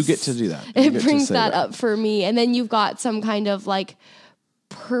brings you get to do that. It brings that up for me, and then you've got some kind of like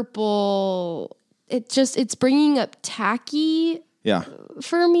purple. It's bringing up tacky. Yeah.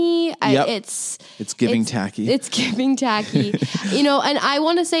 For me, it's giving tacky. It's giving tacky. And I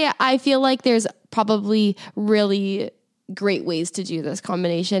want to say I feel like there's probably really great ways to do this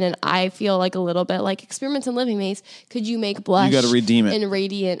combination, and I feel like a little bit like Experiments in Living Mace. Could you make blush? You got to redeem it. In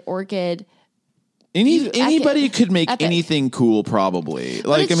Radiant Orchid. Anybody could make anything cool, probably.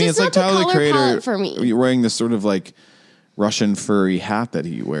 Like it's like Tyler the Creator for me. Wearing this sort of like Russian furry hat that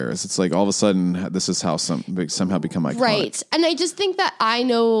he wears. It's like all of a sudden this is how somehow become iconic. Right. And I just think that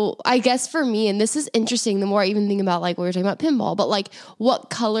I guess for me, and this is interesting, the more I even think about like we were talking about pinball, but like what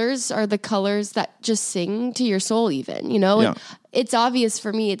colors are the colors that just sing to your soul even, Yeah. It's obvious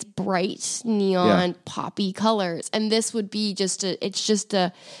for me, it's bright, neon, poppy colors. And this would be it's just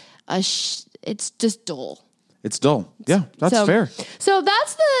dull. It's dull. Yeah, that's fair. So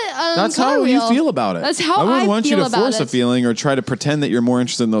that's the that's how you feel about it. That's how I wouldn't want you to force it. a feeling or try to pretend that you're more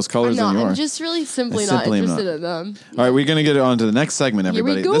interested in those colors than you are. I'm just really simply not interested in them. All right, we're going to get on to the next segment,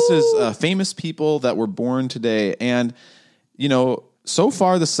 everybody. Here we go. This is famous people that were born today. And, so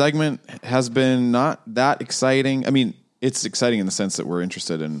far the segment has been not that exciting. I mean, it's exciting in the sense that we're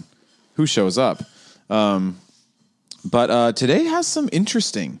interested in who shows up. But today has some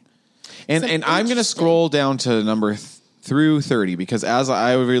interesting... And I'm going to scroll down to number through 30 because as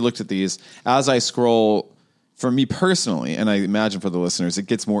I already looked at these, as I scroll, for me personally, and I imagine for the listeners, it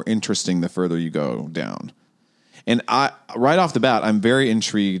gets more interesting the further you go down. And right off the bat, I'm very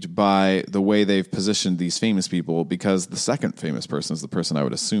intrigued by the way they've positioned these famous people, because the second famous person is the person I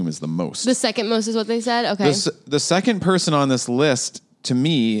would assume is the most. The second most is what they said? Okay. The second person on this list, to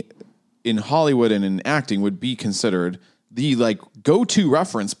me, in Hollywood and in acting, would be considered the like go-to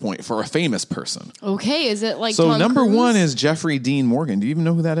reference point for a famous person. Okay, is it like so? Tom Number Cruise? one is Jeffrey Dean Morgan. Do you even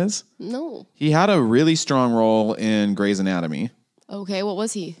know who that is? No. He had a really strong role in Grey's Anatomy. Okay, what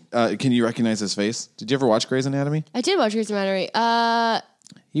was he? Can you recognize his face? Did you ever watch Grey's Anatomy? I did watch Grey's Anatomy.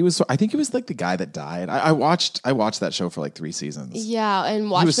 He was. I think he was like the guy that died. I watched that show for like 3 seasons. Yeah, and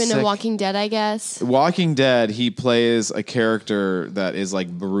Watchmen and Walking Dead, I guess. Walking Dead, he plays a character that is like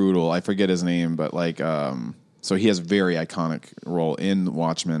brutal. I forget his name, but like, so he has a very iconic role in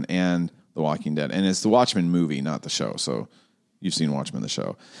Watchmen and The Walking Dead, and it's the Watchmen movie, not the show. So you've seen Watchmen, the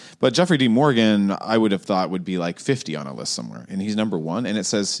show. But Jeffrey D. Morgan, I would have thought would be like 50 on a list somewhere, and he's number one. And it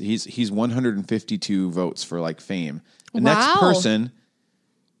says he's 152 votes for like fame. The next person,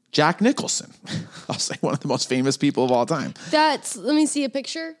 Jack Nicholson. I'll say one of the most famous people of all time. Let me see a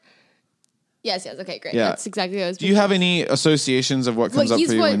picture. Yes. Okay, great. Yeah. That's exactly what I was picturing. Do you have any associations of what comes up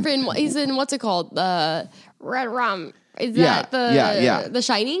for you? He's in, what's it called? Red Rum. Is that The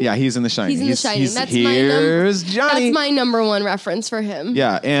Shining? Yeah, he's in The Shining. He's in The Shining. Here's Johnny. That's my number one reference for him.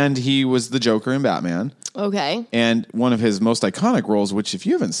 Yeah, and he was the Joker in Batman. Okay. And one of his most iconic roles, which if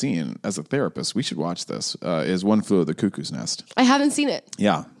you haven't seen as a therapist, we should watch this, is One Flew Over the Cuckoo's Nest. I haven't seen it.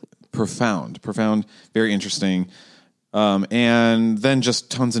 Yeah. Profound, very interesting. And then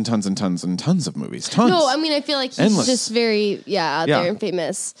just tons and tons and tons and tons of movies. Tons. No, I mean, I feel like he's just very, out there and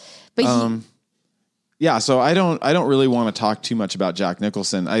famous. But so I don't really want to talk too much about Jack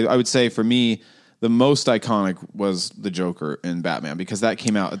Nicholson. I would say for me, the most iconic was the Joker in Batman, because that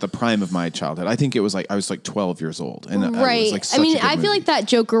came out at the prime of my childhood. I think it was like, I was like 12 years old. And right. It was like such a good I movie. feel like that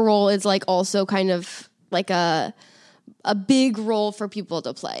Joker role is like also kind of like a big role for people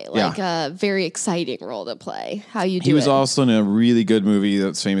to play, like a very exciting role to play. How you do it. He was also in a really good movie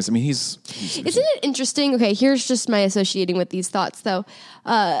that's famous. I mean, isn't it interesting? Okay, here's just my associating with these thoughts though.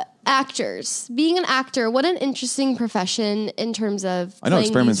 Actors, being an actor, what an interesting profession in terms of I know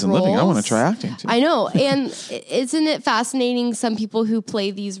experiments in living. I want to try acting too. I know, and isn't it fascinating? Some people who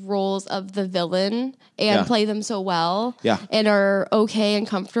play these roles of the villain and play them so well, and are okay and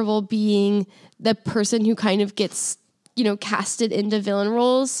comfortable being the person who kind of gets casted into villain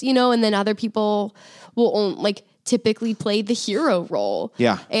roles, and then other people will typically play the hero role.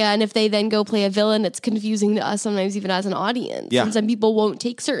 Yeah. And if they then go play a villain, it's confusing to us sometimes even as an audience. Yeah. And some people won't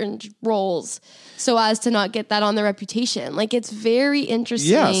take certain roles so as to not get that on their reputation. Like, it's very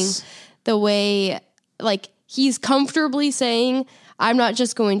interesting the way, he's comfortably saying, I'm not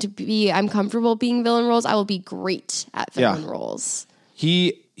just going to I'm comfortable being villain roles. I will be great at villain roles.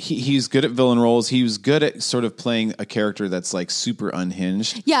 He's good at villain roles. He was good at sort of playing a character that's like super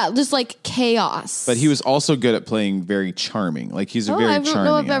unhinged. Yeah, just like chaos. But he was also good at playing very charming. Like, he's a very charming actor. I don't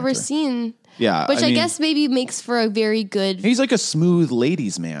know if I've ever seen. Yeah. Which I guess maybe makes for a very good. He's like a smooth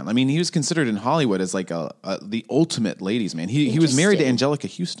ladies man. I mean, he was considered in Hollywood as like the ultimate ladies man. He was married to Angelica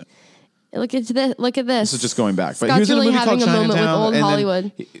Houston. Look at this. This is just going back. But he was in a movie called Chinatown. With old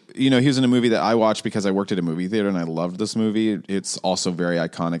Hollywood. He was in a movie that I watched because I worked at a movie theater and I loved this movie. It's also very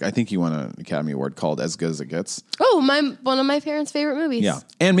iconic. I think he won an Academy Award called As Good as It Gets. Oh, one of my parents' favorite movies. Yeah.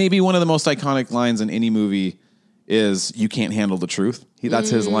 And maybe one of the most iconic lines in any movie is "You can't handle the truth."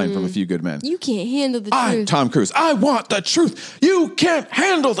 That's his line from A Few Good Men. You can't handle the truth. Tom Cruise. I want the truth. You can't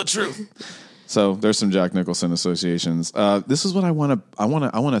handle the truth. So there's some Jack Nicholson associations. This is what I want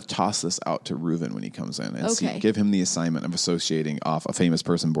to toss this out to Reuven when he comes in and give him the assignment of associating off a famous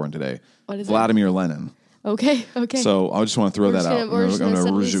person born today. What is Vladimir Lenin. Okay. So I just want to throw that out. I'm going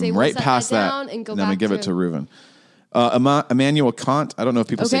to zoom right past that, and then I'm going to give it to Reuven. Immanuel Kant. I don't know if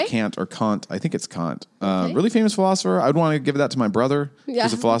people say Kant or Kant. I think it's Kant. Really famous philosopher. I'd want to give that to my brother. Yeah,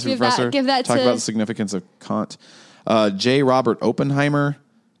 who's a philosophy professor. Talk about the significance of Kant. J. Robert Oppenheimer.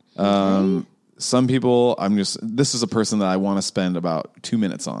 Some people, this is a person that I want to spend about 2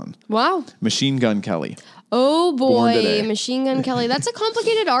 minutes on. Wow. Machine Gun Kelly. Oh boy, Machine Gun Kelly. That's a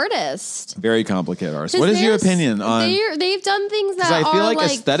complicated artist. Very complicated artist. What is your opinion on? They've done things that I feel like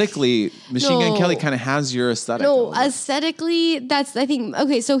aesthetically, Machine Gun Kelly kind of has your aesthetic. No, aesthetically, that's, I think,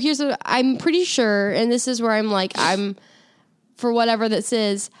 okay, so here's what I'm pretty sure, and this is where I'm for whatever this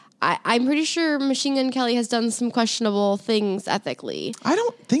is, I'm pretty sure Machine Gun Kelly has done some questionable things ethically. I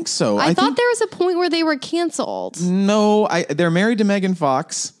don't think so. I thought there was a point where they were canceled. No, they're married to Megan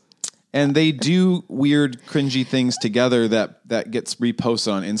Fox, and they do weird, cringy things together that gets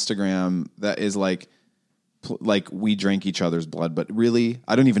reposted on Instagram that is like like we drank each other's blood, but really,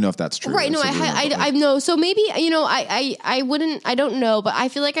 I don't even know if that's true. Right? No, I know. So maybe I wouldn't. I don't know, but I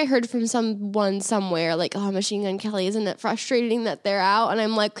feel like I heard from someone somewhere like, "Oh, Machine Gun Kelly, isn't it frustrating that they're out?" And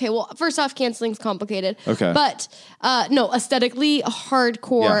I'm like, okay, well, first off, canceling's complicated. Okay, but no, aesthetically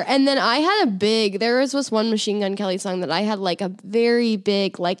hardcore. And then I had there was this one Machine Gun Kelly song that I had like a very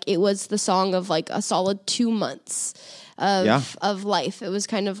big, like it was the song of like a solid 2 months. Of life. It was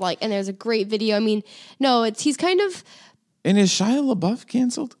kind of like, and there's a great video. I mean, no, he's kind of. And is Shia LaBeouf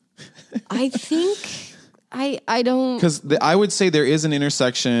canceled? I think I don't, because I would say there is an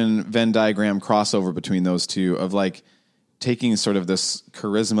intersection Venn diagram crossover between those two of like taking sort of this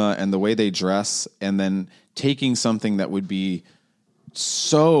charisma and the way they dress, and then taking something that would be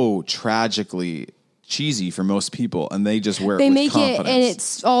so tragically cheesy for most people, and they just wear it with confidence. It, and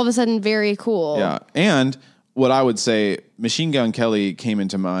it's all of a sudden very cool. Yeah, and what I would say, Machine Gun Kelly came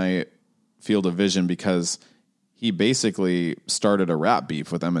into my field of vision because he basically started a rap beef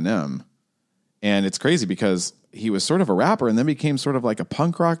with Eminem. And it's crazy because he was sort of a rapper and then became sort of like a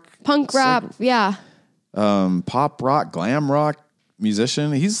punk rap, yeah. Pop rock, glam rock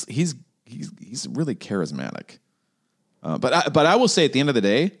musician. He's really charismatic. But I will say at the end of the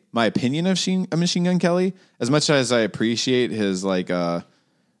day, my opinion of Machine Gun Kelly, as much as I appreciate his like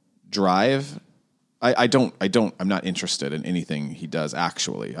drive, I'm not interested in anything he does.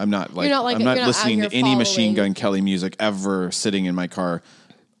 Actually, I'm not listening to any Machine Gun Kelly music ever. Sitting in my car,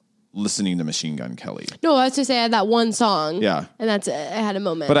 listening to Machine Gun Kelly. No, I was to say I had that one song. Yeah, and that's it. I had a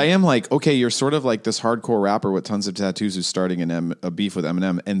moment. But I am like, okay, you're sort of like this hardcore rapper with tons of tattoos who's starting a beef with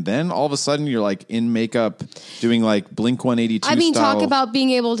Eminem, and then all of a sudden you're like in makeup doing like Blink-182. I mean, talk about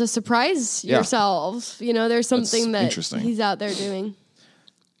being able to surprise yourself. You know, there's something that he's out there doing.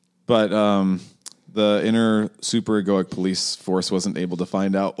 But the inner super egoic police force wasn't able to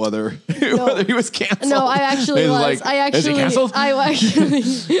find out whether he was canceled. No, I actually was. Like, is he canceled? I actually.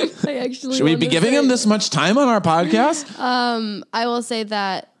 Should we be giving him this much time on our podcast? I will say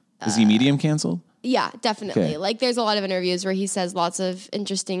that. Is he medium canceled? Yeah, definitely. Okay. Like, there's a lot of interviews where he says lots of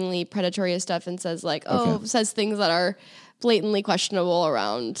interestingly predatory stuff and says like, says things that are blatantly questionable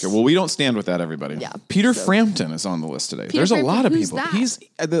around. Okay, well, we don't stand with that, everybody. Yeah. Peter Frampton is on the list today. There's a lot of people. That? He's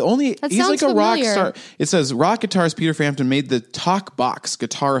like a rock star. It says rock guitarist Peter Frampton made the talk box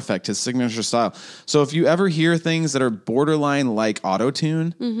guitar effect his signature style. So if you ever hear things that are borderline like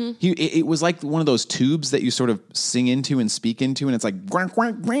auto-tune, it was like one of those tubes that you sort of sing into and speak into, and it's like and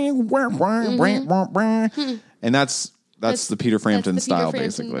that's the Peter Frampton style,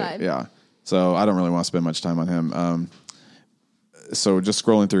 basically. Vibe. Yeah. So I don't really want to spend much time on him. So just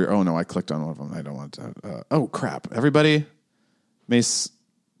scrolling through. Oh no, I clicked on one of them. I don't want to. Oh crap! Everybody, Mace,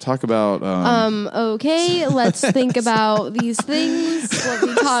 talk about. Okay, let's think about these things. Let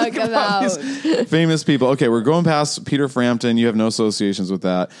me talk about famous people. Okay, we're going past Peter Frampton. You have no associations with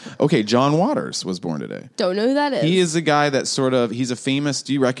that. Okay, John Waters was born today. Don't know who that is. He is a guy that he's a famous.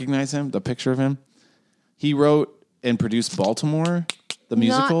 Do you recognize him? The picture of him. He wrote and produced Baltimore. The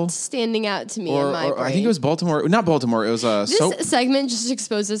musical? Not standing out to me in my brain. I think it was Baltimore. Not Baltimore. It was This segment just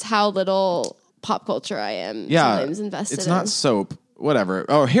exposes how little pop culture I am sometimes invested in. It's not soap. Whatever.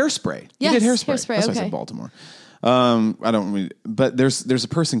 Oh, Hairspray. Yes, he did Hairspray. That's why I said Baltimore. But there's a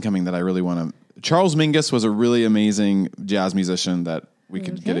person coming that I really want to. Charles Mingus was a really amazing jazz musician that we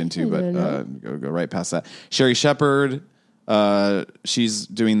could get into, but go right past that. Sherry Shepherd. She's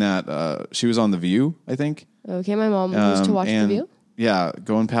doing that. She was on The View, I think. Okay, my mom used to watch The View. Yeah,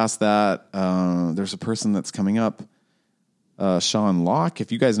 going past that, there's a person that's coming up, Sean Locke.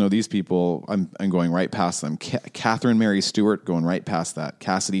 If you guys know these people, I'm going right past them. Catherine Mary Stewart, going right past that.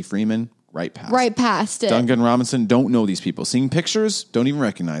 Cassidy Freeman, right past it. Duncan Robinson, don't know these people. Seeing pictures, don't even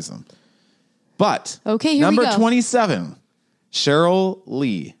recognize them. But okay, here number we go. 27, Cheryl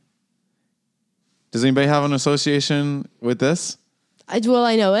Lee. Does anybody have an association with this? Will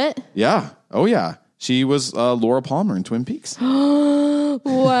I know it? Yeah. Oh, yeah. She was Laura Palmer in Twin Peaks. Wow.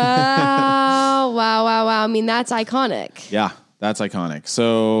 I mean, that's iconic. Yeah, that's iconic.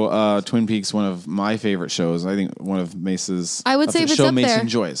 So Twin Peaks, one of my favorite shows. I think one of Mace's. I would say if it's show up Mace there.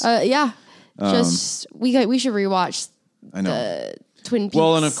 enjoys. Yeah. We should rewatch the Twin Peaks.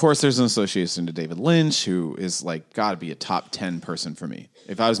 Well, and of course there's an association to David Lynch, who is like got to be a top 10 person for me.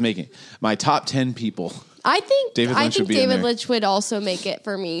 If I was making my top 10 people, I think David Lynch would also make it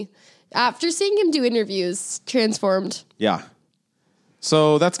for me. After seeing him do interviews, transformed. Yeah.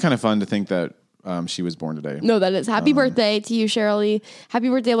 So that's kind of fun to think that she was born today. No, that is. Happy birthday to you, Cheryl Lee. Happy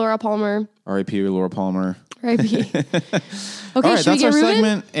birthday, Laura Palmer. R.I.P. Laura Palmer. R.I.P. Okay, all right, should that's we get our Reuven?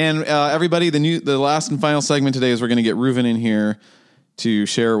 segment. And everybody, the last and final segment today is we're going to get Reuven in here to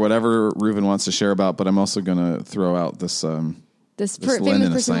share whatever Reuven wants to share about, but I'm also going to throw out this this famous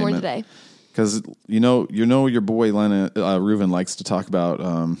Lenin person born assignment. today. Because your boy Reuven likes to talk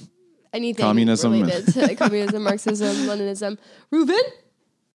about anything communism related to communism, Marxism, Leninism. Reuven?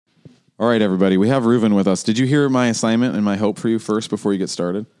 All right, everybody. We have Reuven with us. Did you hear my assignment and my hope for you first before you get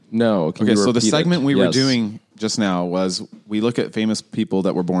started? No. Okay, so the segment we were doing just now was we look at famous people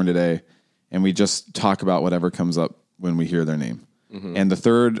that were born today, and we just talk about whatever comes up when we hear their name. Mm-hmm. And the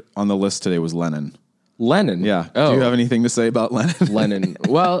third on the list today was Lenin. Lenin? Yeah. Oh. Do you have anything to say about Lenin? Lenin.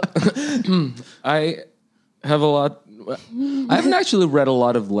 Well, I have a lot. I haven't actually read a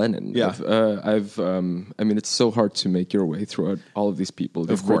lot of Lenin. Yeah. I mean, it's so hard to make your way through all of these people.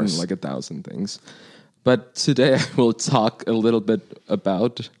 They've written like 1,000 things. But today I will talk a little bit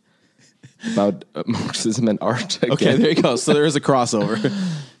about Marxism and art again. Okay, there you go. So there is a crossover.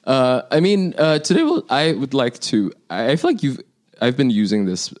 Today I would like to. I feel like I've been using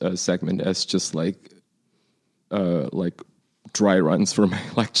this segment as just like dry runs for my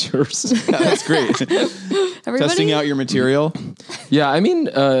lectures. That's great. Testing out your material. Yeah, I mean,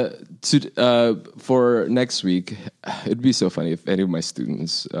 for next week, it'd be so funny if any of my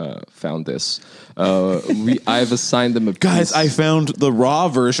students found this. I've assigned them a piece. Guys, I found the raw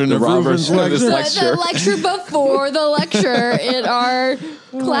version of Reuven's lecture. The lecture before the lecture in our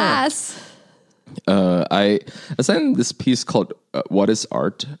class. I assigned this piece called "What is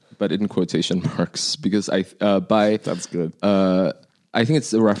Art," but in quotation marks because That's good. I think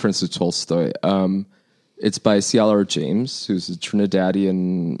it's a reference to Tolstoy. It's by C.L.R. James, who's a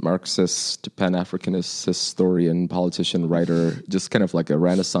Trinidadian Marxist, Pan-Africanist historian, politician, writer, just kind of like a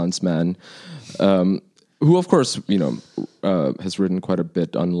Renaissance man, who, of course, has written quite a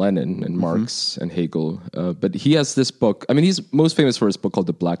bit on Lenin and Marx and Hegel. But he has this book. I mean, he's most famous for his book called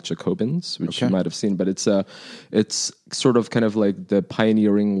The Black Jacobins, which you might have seen. But it's sort of kind of like the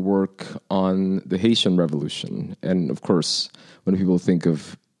pioneering work on the Haitian Revolution. And, of course, when people think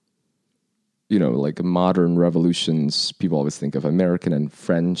of like modern revolutions, people always think of American and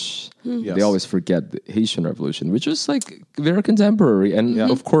French. Yes. They always forget the Haitian Revolution, which is like very contemporary. And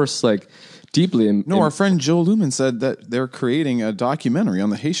of course, like deeply. Our friend Joe Lumen said that they're creating a documentary on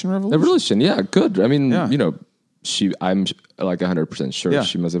the Haitian Revolution. The revolution, yeah, good. I mean, I'm like 100% sure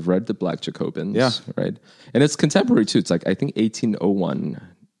she must have read The Black Jacobins, right? And it's contemporary too. It's like, I think 1801,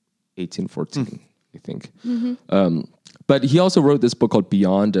 1814, I think. Mm-hmm. But he also wrote this book called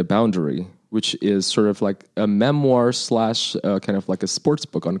Beyond a Boundary, which is sort of like a memoir / kind of like a sports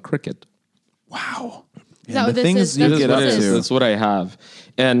book on cricket. Wow. Is that what this is? That's what I have.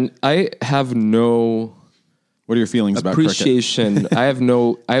 And I have no... What are your feelings about appreciation? I have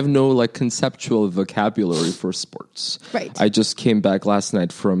no like conceptual vocabulary for sports. Right. I just came back last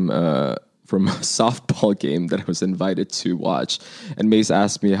night from a softball game that I was invited to watch, and Mace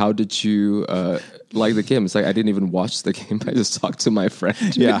asked me, "How did you like the game?" It's like I didn't even watch the game. I just talked to my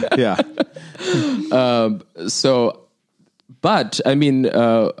friend. Yeah. But I mean,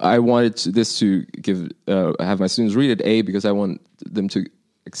 I wanted this to have my students read it, because I want them to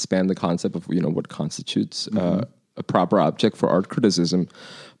expand the concept of what constitutes a proper object for art criticism,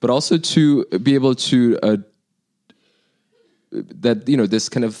 but also to be able to that this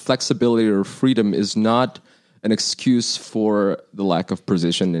kind of flexibility or freedom is not an excuse for the lack of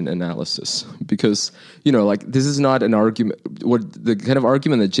precision in analysis, because like this is not an argument. What the kind of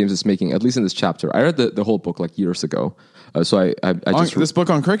argument that James is making, at least in this chapter, I read the whole book like years ago. So I just this book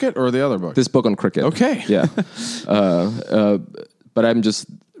on cricket or the other book? This book on cricket. Okay, yeah. But I'm just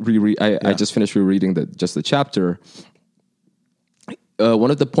I just finished rereading the chapter.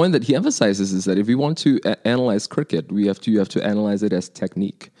 One of the point that he emphasizes is that if we want to analyze cricket, you have to analyze it as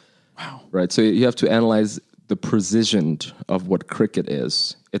technique. Wow. Right. So you have to analyze the precision of what cricket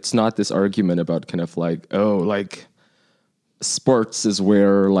is. It's not this argument about kind of like, like sports is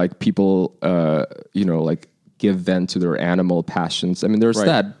where like people, like give vent to their animal passions. I mean, there's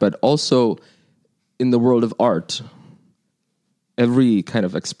that, but also in the world of art, every kind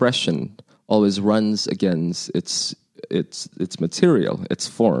of expression always runs against its material, its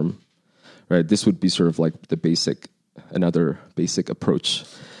form, right? This would be sort of like another basic approach,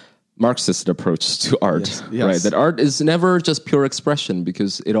 Marxist approach to art, yes. Right? That art is never just pure expression,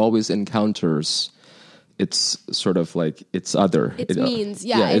 because it always encounters its sort of like its other. Its means,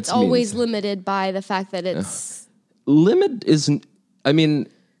 it's always limited by the fact that it's... Limit isn't, I mean,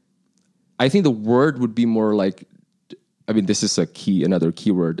 I think the word would be more like, I mean, this is another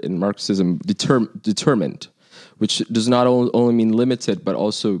keyword in Marxism, determined, which does not only mean limited, but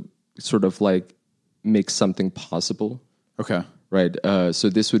also sort of like make something possible. Okay. Right. So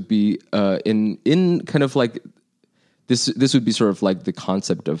this would be in kind of like this would be sort of like the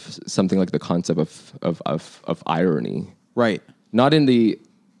concept of something like the concept of irony, right? Not in the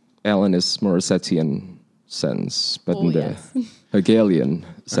Alanis Morissettian sense, but in the Hegelian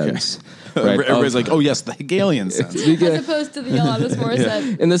sense. Right? Everybody's like, oh yes, the Hegelian sense. As opposed to the Alanis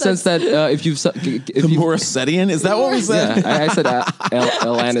Morissette. In the sense that if you've... Morissettian? Is that what we said? Yeah, I said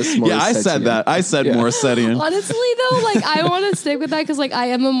Alanis Morissettian. Yeah, I said that. I said Morissettian. Honestly, though, like, I want to stick with that because, like, I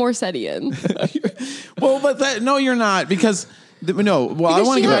am a Morissettian. Well, but no, you're not, because... No, well, I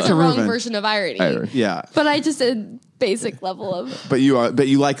want to get back to Reuven. Wrong version of irony. Yeah. But I just did basic level of... But you like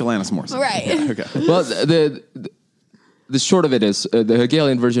Alanis Morissette. Right. Yeah, okay. Well, the short of it is the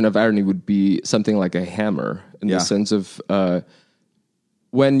Hegelian version of irony would be something like a hammer in the sense of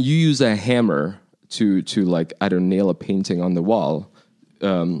when you use a hammer to like, I don't know, nail a painting on the wall,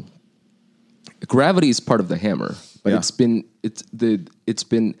 gravity is part of the hammer, but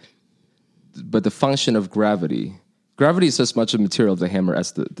but the function of gravity is as much a material of the hammer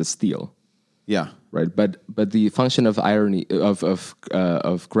as the steel. Yeah. Right. But the function of irony of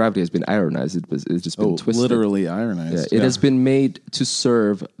gravity has been ironized. It's just been twisted. Literally ironized. Yeah. It has been made to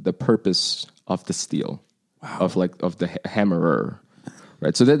serve the purpose of the steel. Wow. Of the hammerer.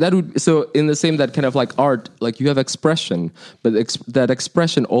 Right. So that would, so in the same, that kind of like art, like you have expression, but that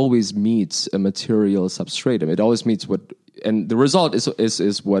expression always meets a material substratum. It always meets and the result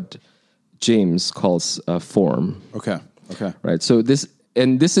is what James calls form. Okay. Right. So this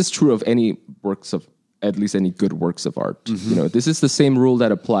is true of any works of, at least any good works of art. Mm-hmm. You know, this is the same rule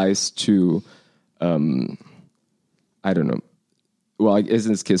that applies to, I don't know. Well, in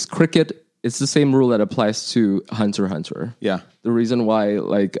this case, cricket. It's the same rule that applies to Hunter x Hunter. Yeah. The reason why,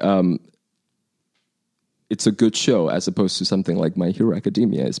 like, it's a good show as opposed to something like My Hero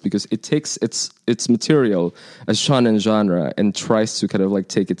Academia is because it takes its material as shonen genre and tries to kind of like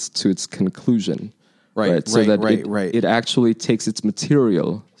take it to its conclusion. Right. So that it actually takes its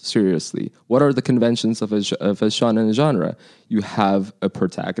material seriously. What are the conventions of a shonen genre? You have a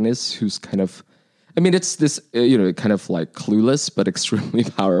protagonist who's kind of, I mean, it's this, kind of like clueless, but extremely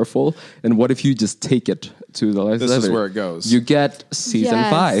powerful. And what if you just take it to the next level? This is where it goes. You get season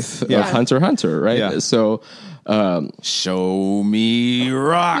 5 of Hunter x Hunter, right? Yeah. So, show me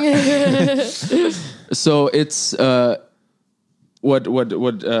rock. So it's,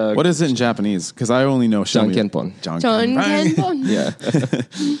 what is it in Japanese? Because I only know Jankenpon. Jankenpon.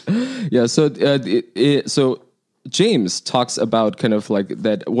 Yeah. So James talks about kind of like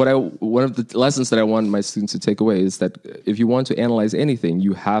that. One of the lessons that I want my students to take away is that if you want to analyze anything,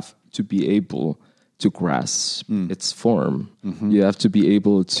 you have to be able to grasp its form. Mm-hmm. You have to be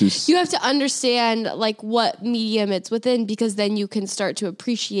able to... You have to understand like what medium it's within, because then you can start to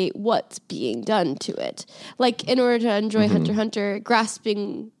appreciate what's being done to it. Like in order to enjoy Hunter x Hunter,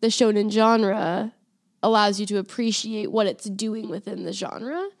 grasping the shonen genre allows you to appreciate what it's doing within the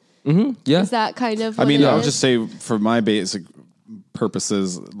genre. Mm-hmm. Yeah. Is that kind of... I mean, I'll just say for my basic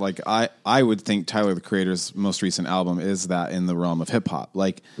purposes, like I would think Tyler the Creator's most recent album is that in the realm of hip hop.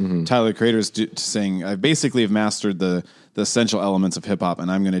 Like Tyler the Creator's saying, I basically have mastered the essential elements of hip hop, and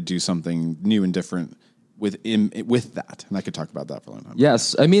I'm going to do something new and different with that. And I could talk about that for a long time.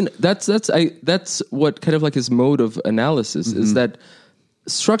 Yes, I mean that's what kind of like his mode of analysis is, that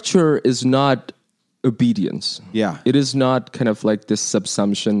structure is not obedience. Yeah, it is not kind of like this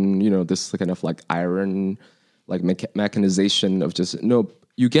subsumption. This kind of like iron. Like mechanization of just, no,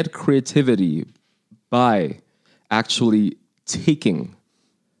 you get creativity by actually taking,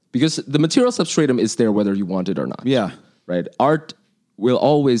 because the material substratum is there whether you want it or not. Yeah. Right? Art will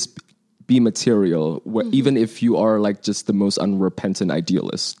always be material, even if you are like just the most unrepentant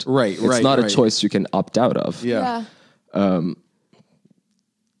idealist. Right, it's not a choice you can opt out of. Yeah. And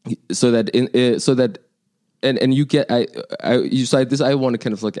you get, I want to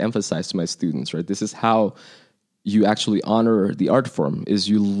kind of like emphasize to my students, right? This is how you actually honor the art form, is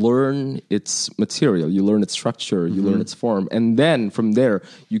you learn its material, you learn its structure, you learn its form. And then from there,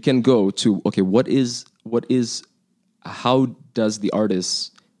 you can go to, okay, how does the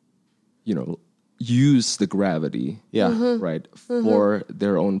artist, use the gravity, right, for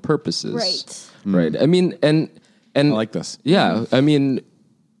their own purposes. Right. I mean, and I like this. Yeah. I mean,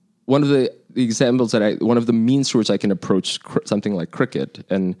 one of the examples one of the means through which I can approach something like cricket,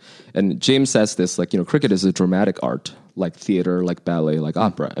 and James says this, like, cricket is a dramatic art, like theater, like ballet, like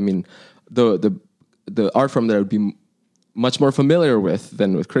opera. I mean, the art form that I would be much more familiar with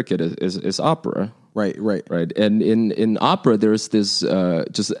than with cricket is opera. Right. And in opera, there's this,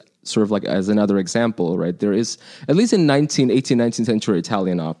 just sort of like as another example, right? There is, at least in 19th century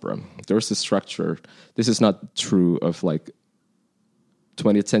Italian opera, there's this structure. This is not true of like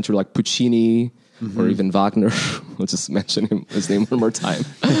 20th century, like Puccini, or even Wagner, we'll just mention his name one more time,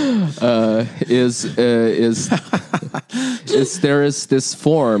 is there is this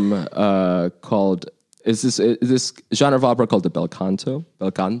form called, is this genre of opera called the bel canto,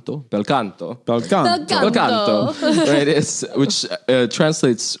 right? Which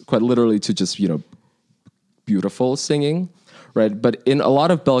translates quite literally to just, beautiful singing, right? But in a lot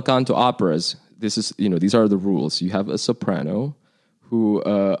of bel canto operas, these are the rules. You have a soprano who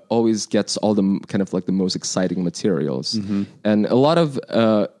always gets all the kind of like the most exciting materials. And a lot of,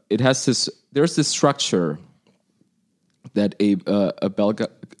 there's this structure that a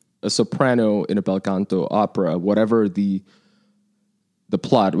soprano in a bel canto opera, whatever the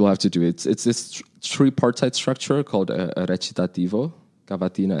plot will have to do, it's this tripartite structure called a recitativo,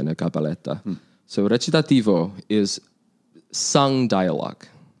 cavatina, and a cabaletta. So recitativo is sung dialogue.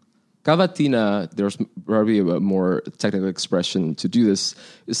 Cavatina, there's probably a more technical expression to do this,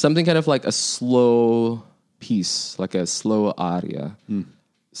 is something kind of like a slow piece, like a slow aria.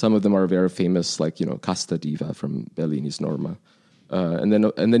 Some of them are very famous, like, Casta Diva from Bellini's Norma. And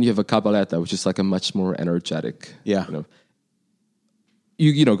then you have a cabaletta, which is like a much more energetic. Yeah.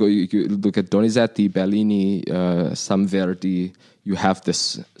 You look at Donizetti, Bellini, Samverdi, you have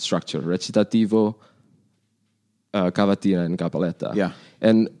this structure, recitativo, cavatina, and cabaletta. Yeah.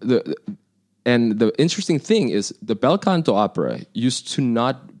 And the interesting thing is the bel canto opera used to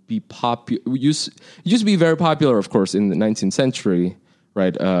not be used to be very popular, of course, in the 19th century,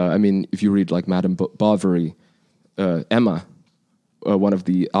 right? If you read like Madame Bovary, Emma, one of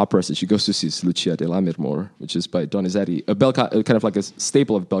the operas that she goes to see is Lucia de Lammermoor, which is by Donizetti, kind of like a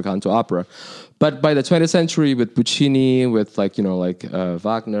staple of bel canto opera. But by the 20th century, with Puccini, with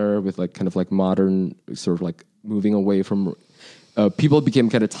Wagner, with like kind of like modern sort of like moving away from, people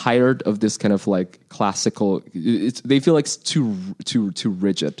became kind of tired of this kind of like classical. They feel like it's too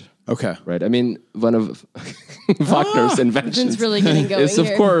rigid. Okay. Right. One of Wagner's inventions really getting going is,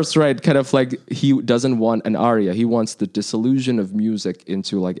 of course, right, kind of like he doesn't want an aria. He wants the dissolution of music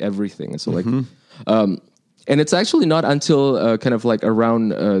into like everything. And so and it's actually not until kind of like around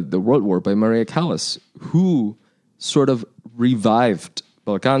the World War by Maria Callas who sort of revived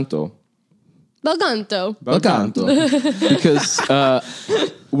bel canto. Because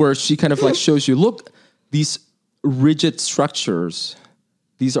where she kind of like shows you, look, these rigid structures,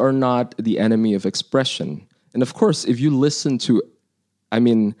 these are not the enemy of expression. And of course, if you listen to,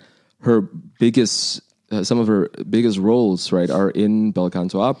 her biggest, some of her biggest roles, right, are in bel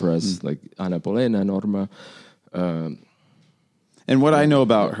canto operas, like Anna Bolena, Norma. And what I know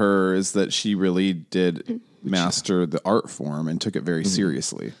about her is that she really did master the art form and took it very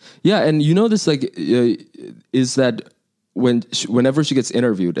seriously. Yeah, and this is that whenever she gets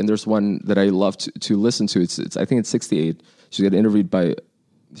interviewed, and there's one that I love to listen to. It's I think it's 68. She was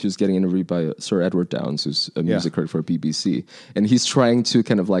getting interviewed by Sir Edward Downes, who's a music critic for BBC, and he's trying to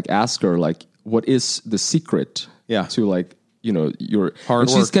kind of like ask her like, what is the secret to like, your hard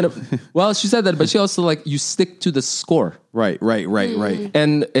work. She's kind of, she said that, but she also like, you stick to the score. Right.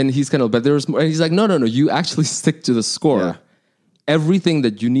 And he's kind of, but there's more, and he's like, no, you actually stick to the score. Yeah. Everything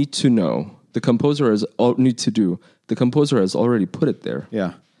that you need to know, the composer has already put it there.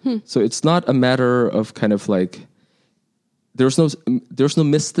 Yeah. So it's not a matter of kind of like, there's no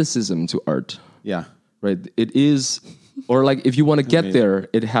mysticism to art. Yeah. Right. It is, or like, if you want to get there,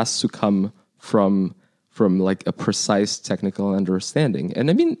 it has to come from like a precise technical understanding.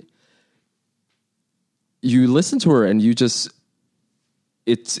 And you listen to her and you just,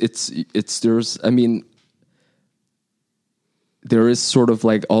 there is sort of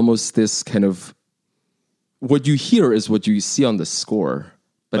like almost this kind of, what you hear is what you see on the score,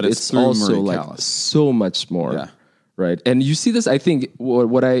 but it's also like Callas. So much more. Yeah. Right. And you see this, I think,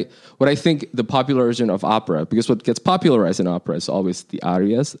 what I think the popularization of opera, because what gets popularized in opera is always the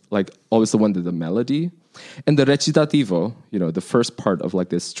arias, like always the one with the melody. And the recitativo, the first part of like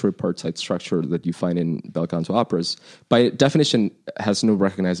this tripartite structure that you find in bel canto operas, by definition has no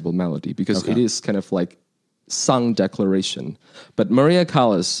recognizable melody because it is kind of like sung declaration. But Maria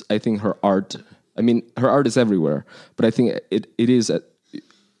Callas, I think her art is everywhere, but I think it is,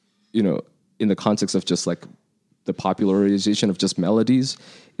 in the context of just like the popularization of just melodies,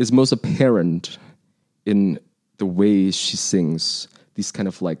 is most apparent in the way she sings these kind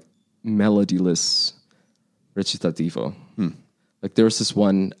of like melodyless recitativo. Like there's this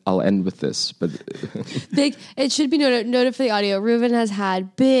one, I'll end with this, but it should be noted for the audio. Reuven has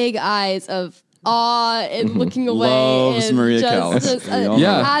had big eyes of awe and looking away. Loves and Maria Callas.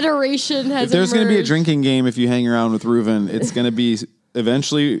 Adoration has If there's going to be a emerged. drinking game, if you hang around with Reuven, it's going to be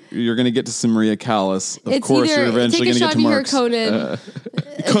eventually you're going to get to some Maria Callas. Of It's course, either you're eventually going to get to Mark's. Conan.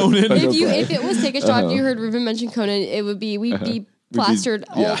 Conan. If it was take a shot, if you heard Reuven mention Conan, it would be we'd be plastered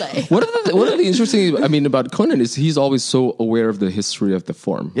all day. One of the interesting, about Conan is he's always so aware of the history of the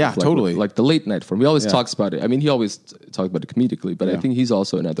form. Yeah, totally. Like the late night form. He always talks about it. I mean, he always talks about it comedically, but I think he's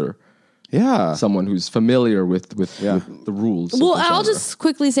also another someone who's familiar with the rules. Well, I'll just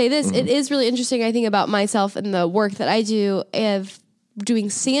quickly say this. It is really interesting, I think, about myself and the work that I do of doing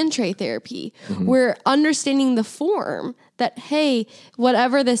sand tray therapy. We're understanding the form that, hey,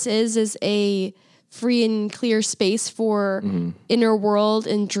 whatever this is a free and clear space for inner world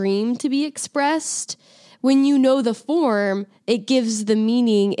and dream to be expressed. When you know the form, it gives the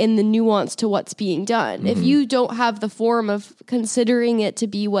meaning and the nuance to what's being done. If you don't have the form of considering it to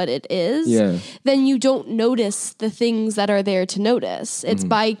be what it is, then you don't notice the things that are there to notice. It's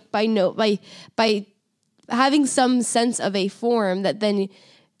by having some sense of a form that then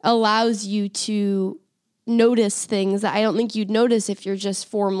allows you to notice things that I don't think you'd notice if you're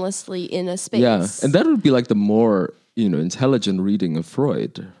just formlessly in a space. Yeah, and that would be like the more, intelligent reading of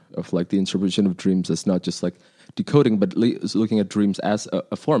Freud, of like the interpretation of dreams as not just like decoding, but looking at dreams as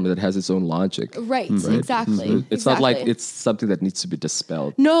a form that has its own logic. Right? Exactly. It's not like it's something that needs to be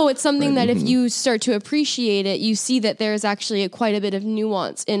dispelled. No, it's something that if you start to appreciate it, you see that there's actually quite a bit of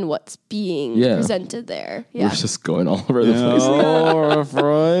nuance in what's being presented there. Yeah. We're just going all over the place. Oh,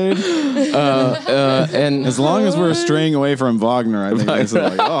 Freud. And as long as we're straying away from Wagner, I think it's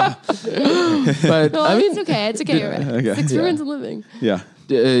like, but well, it's okay. It's okay. It's experimental living. Yeah.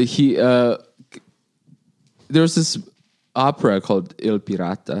 There's this opera called Il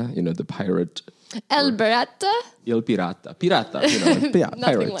Pirata, the pirate. El Pirata? Il Pirata. Pirata,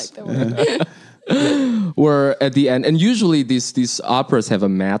 Nothing like that word. Where at the end, and usually these operas have a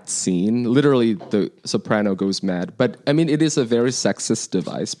mad scene. Literally, the soprano goes mad. But, I mean, it is a very sexist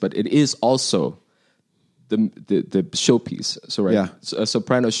device, but it is also the showpiece. So, right, a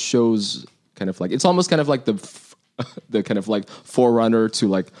soprano shows kind of like, it's almost kind of like the kind of like forerunner to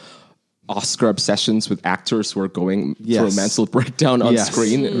like Oscar obsessions with actors who are going through a mental breakdown on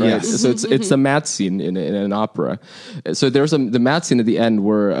screen. Right? So it's a mad scene in an opera. So there's the mad scene at the end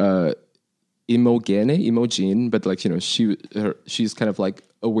where Imogen, but like she's kind of like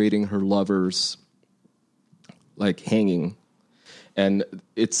awaiting her lover's like hanging, and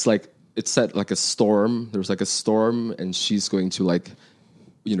it's set like a storm. There's like a storm, and she's going to like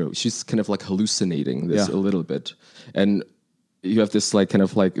she's kind of like hallucinating this a little bit, and you have this like kind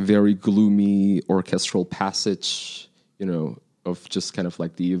of like very gloomy orchestral passage, of just kind of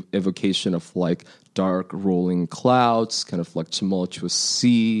like the evocation of like dark rolling clouds, kind of like tumultuous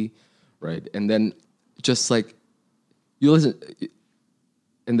sea, right? And then just like you listen,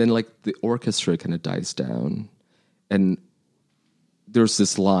 and then like the orchestra kind of dies down, and there's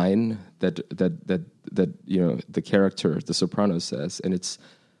this line that the character, the soprano, says, and it's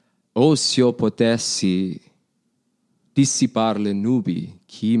 "Oh, se io potessi dissipar le nubi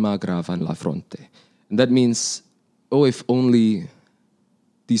che m'aggravan la fronte," and that means, oh, if only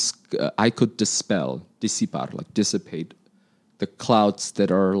I could dissipar, like dissipate the clouds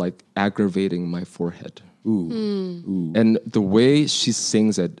that are like aggravating my forehead. Ooh. And the way she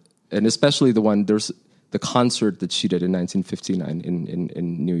sings it, and especially there's the concert that she did in 1959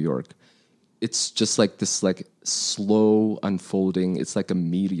 in New York. It's just like this like slow unfolding. It's like a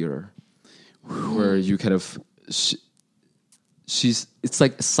meteor where you kind of it's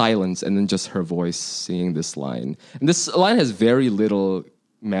like silence and then just her voice singing this line. And this line has very little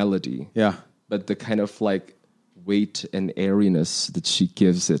melody. Yeah. But the kind of like weight and airiness that she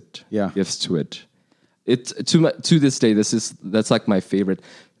gives to it. It's to this day, that's like my favorite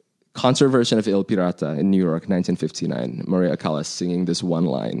concert version of Il Pirata in New York, 1959. Maria Callas singing this one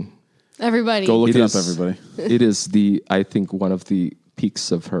line. Everybody. Go look it up, everybody. It is I think one of the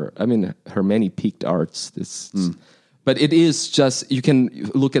peaks of her many peaked arts. But it is just, you can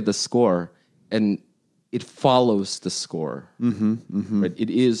look at the score and it follows the score. Right? It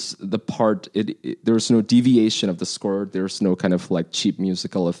is the part, there's no deviation of the score. There's no kind of like cheap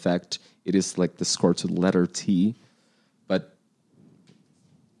musical effect. It is like the score to the letter T. But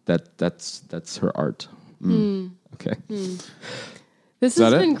that's her art. Okay. This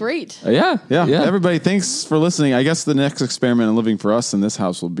has been great. Yeah. Everybody, thanks for listening. I guess the next experiment in living for us in this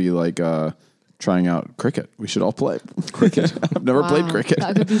house will be like trying out cricket. We should all play cricket. I've never played cricket.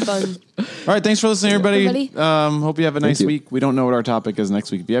 That could be fun. All right. Thanks for listening, everybody. Hope you have a nice week. We don't know what our topic is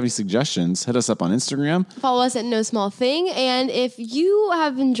next week. If you have any suggestions, hit us up on Instagram. Follow us at No Small Thing. And if you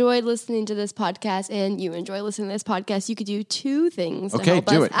have enjoyed listening to this podcast and you enjoy listening to this podcast, you could do two things. Okay,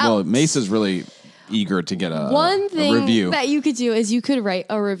 do it. Out. Well, Mace is really eager to get One a thing review. that you could do is you could write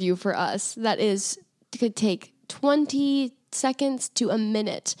a review for us that could take 20 seconds to a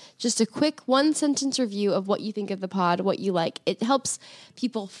minute. Just a quick 1-sentence review of what you think of the pod, what you like. It helps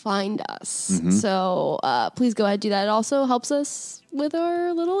people find us. So please go ahead and do that. It also helps us with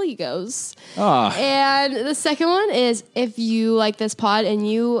our little egos. And the second one is, if you like this pod and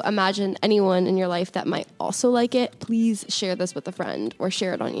you imagine anyone in your life that might also like it, please share this with a friend or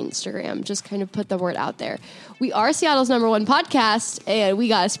share it on Instagram. Just kind of put the word out there. We are Seattle's #1 podcast, and we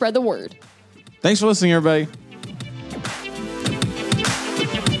got to spread the word. Thanks for listening, everybody.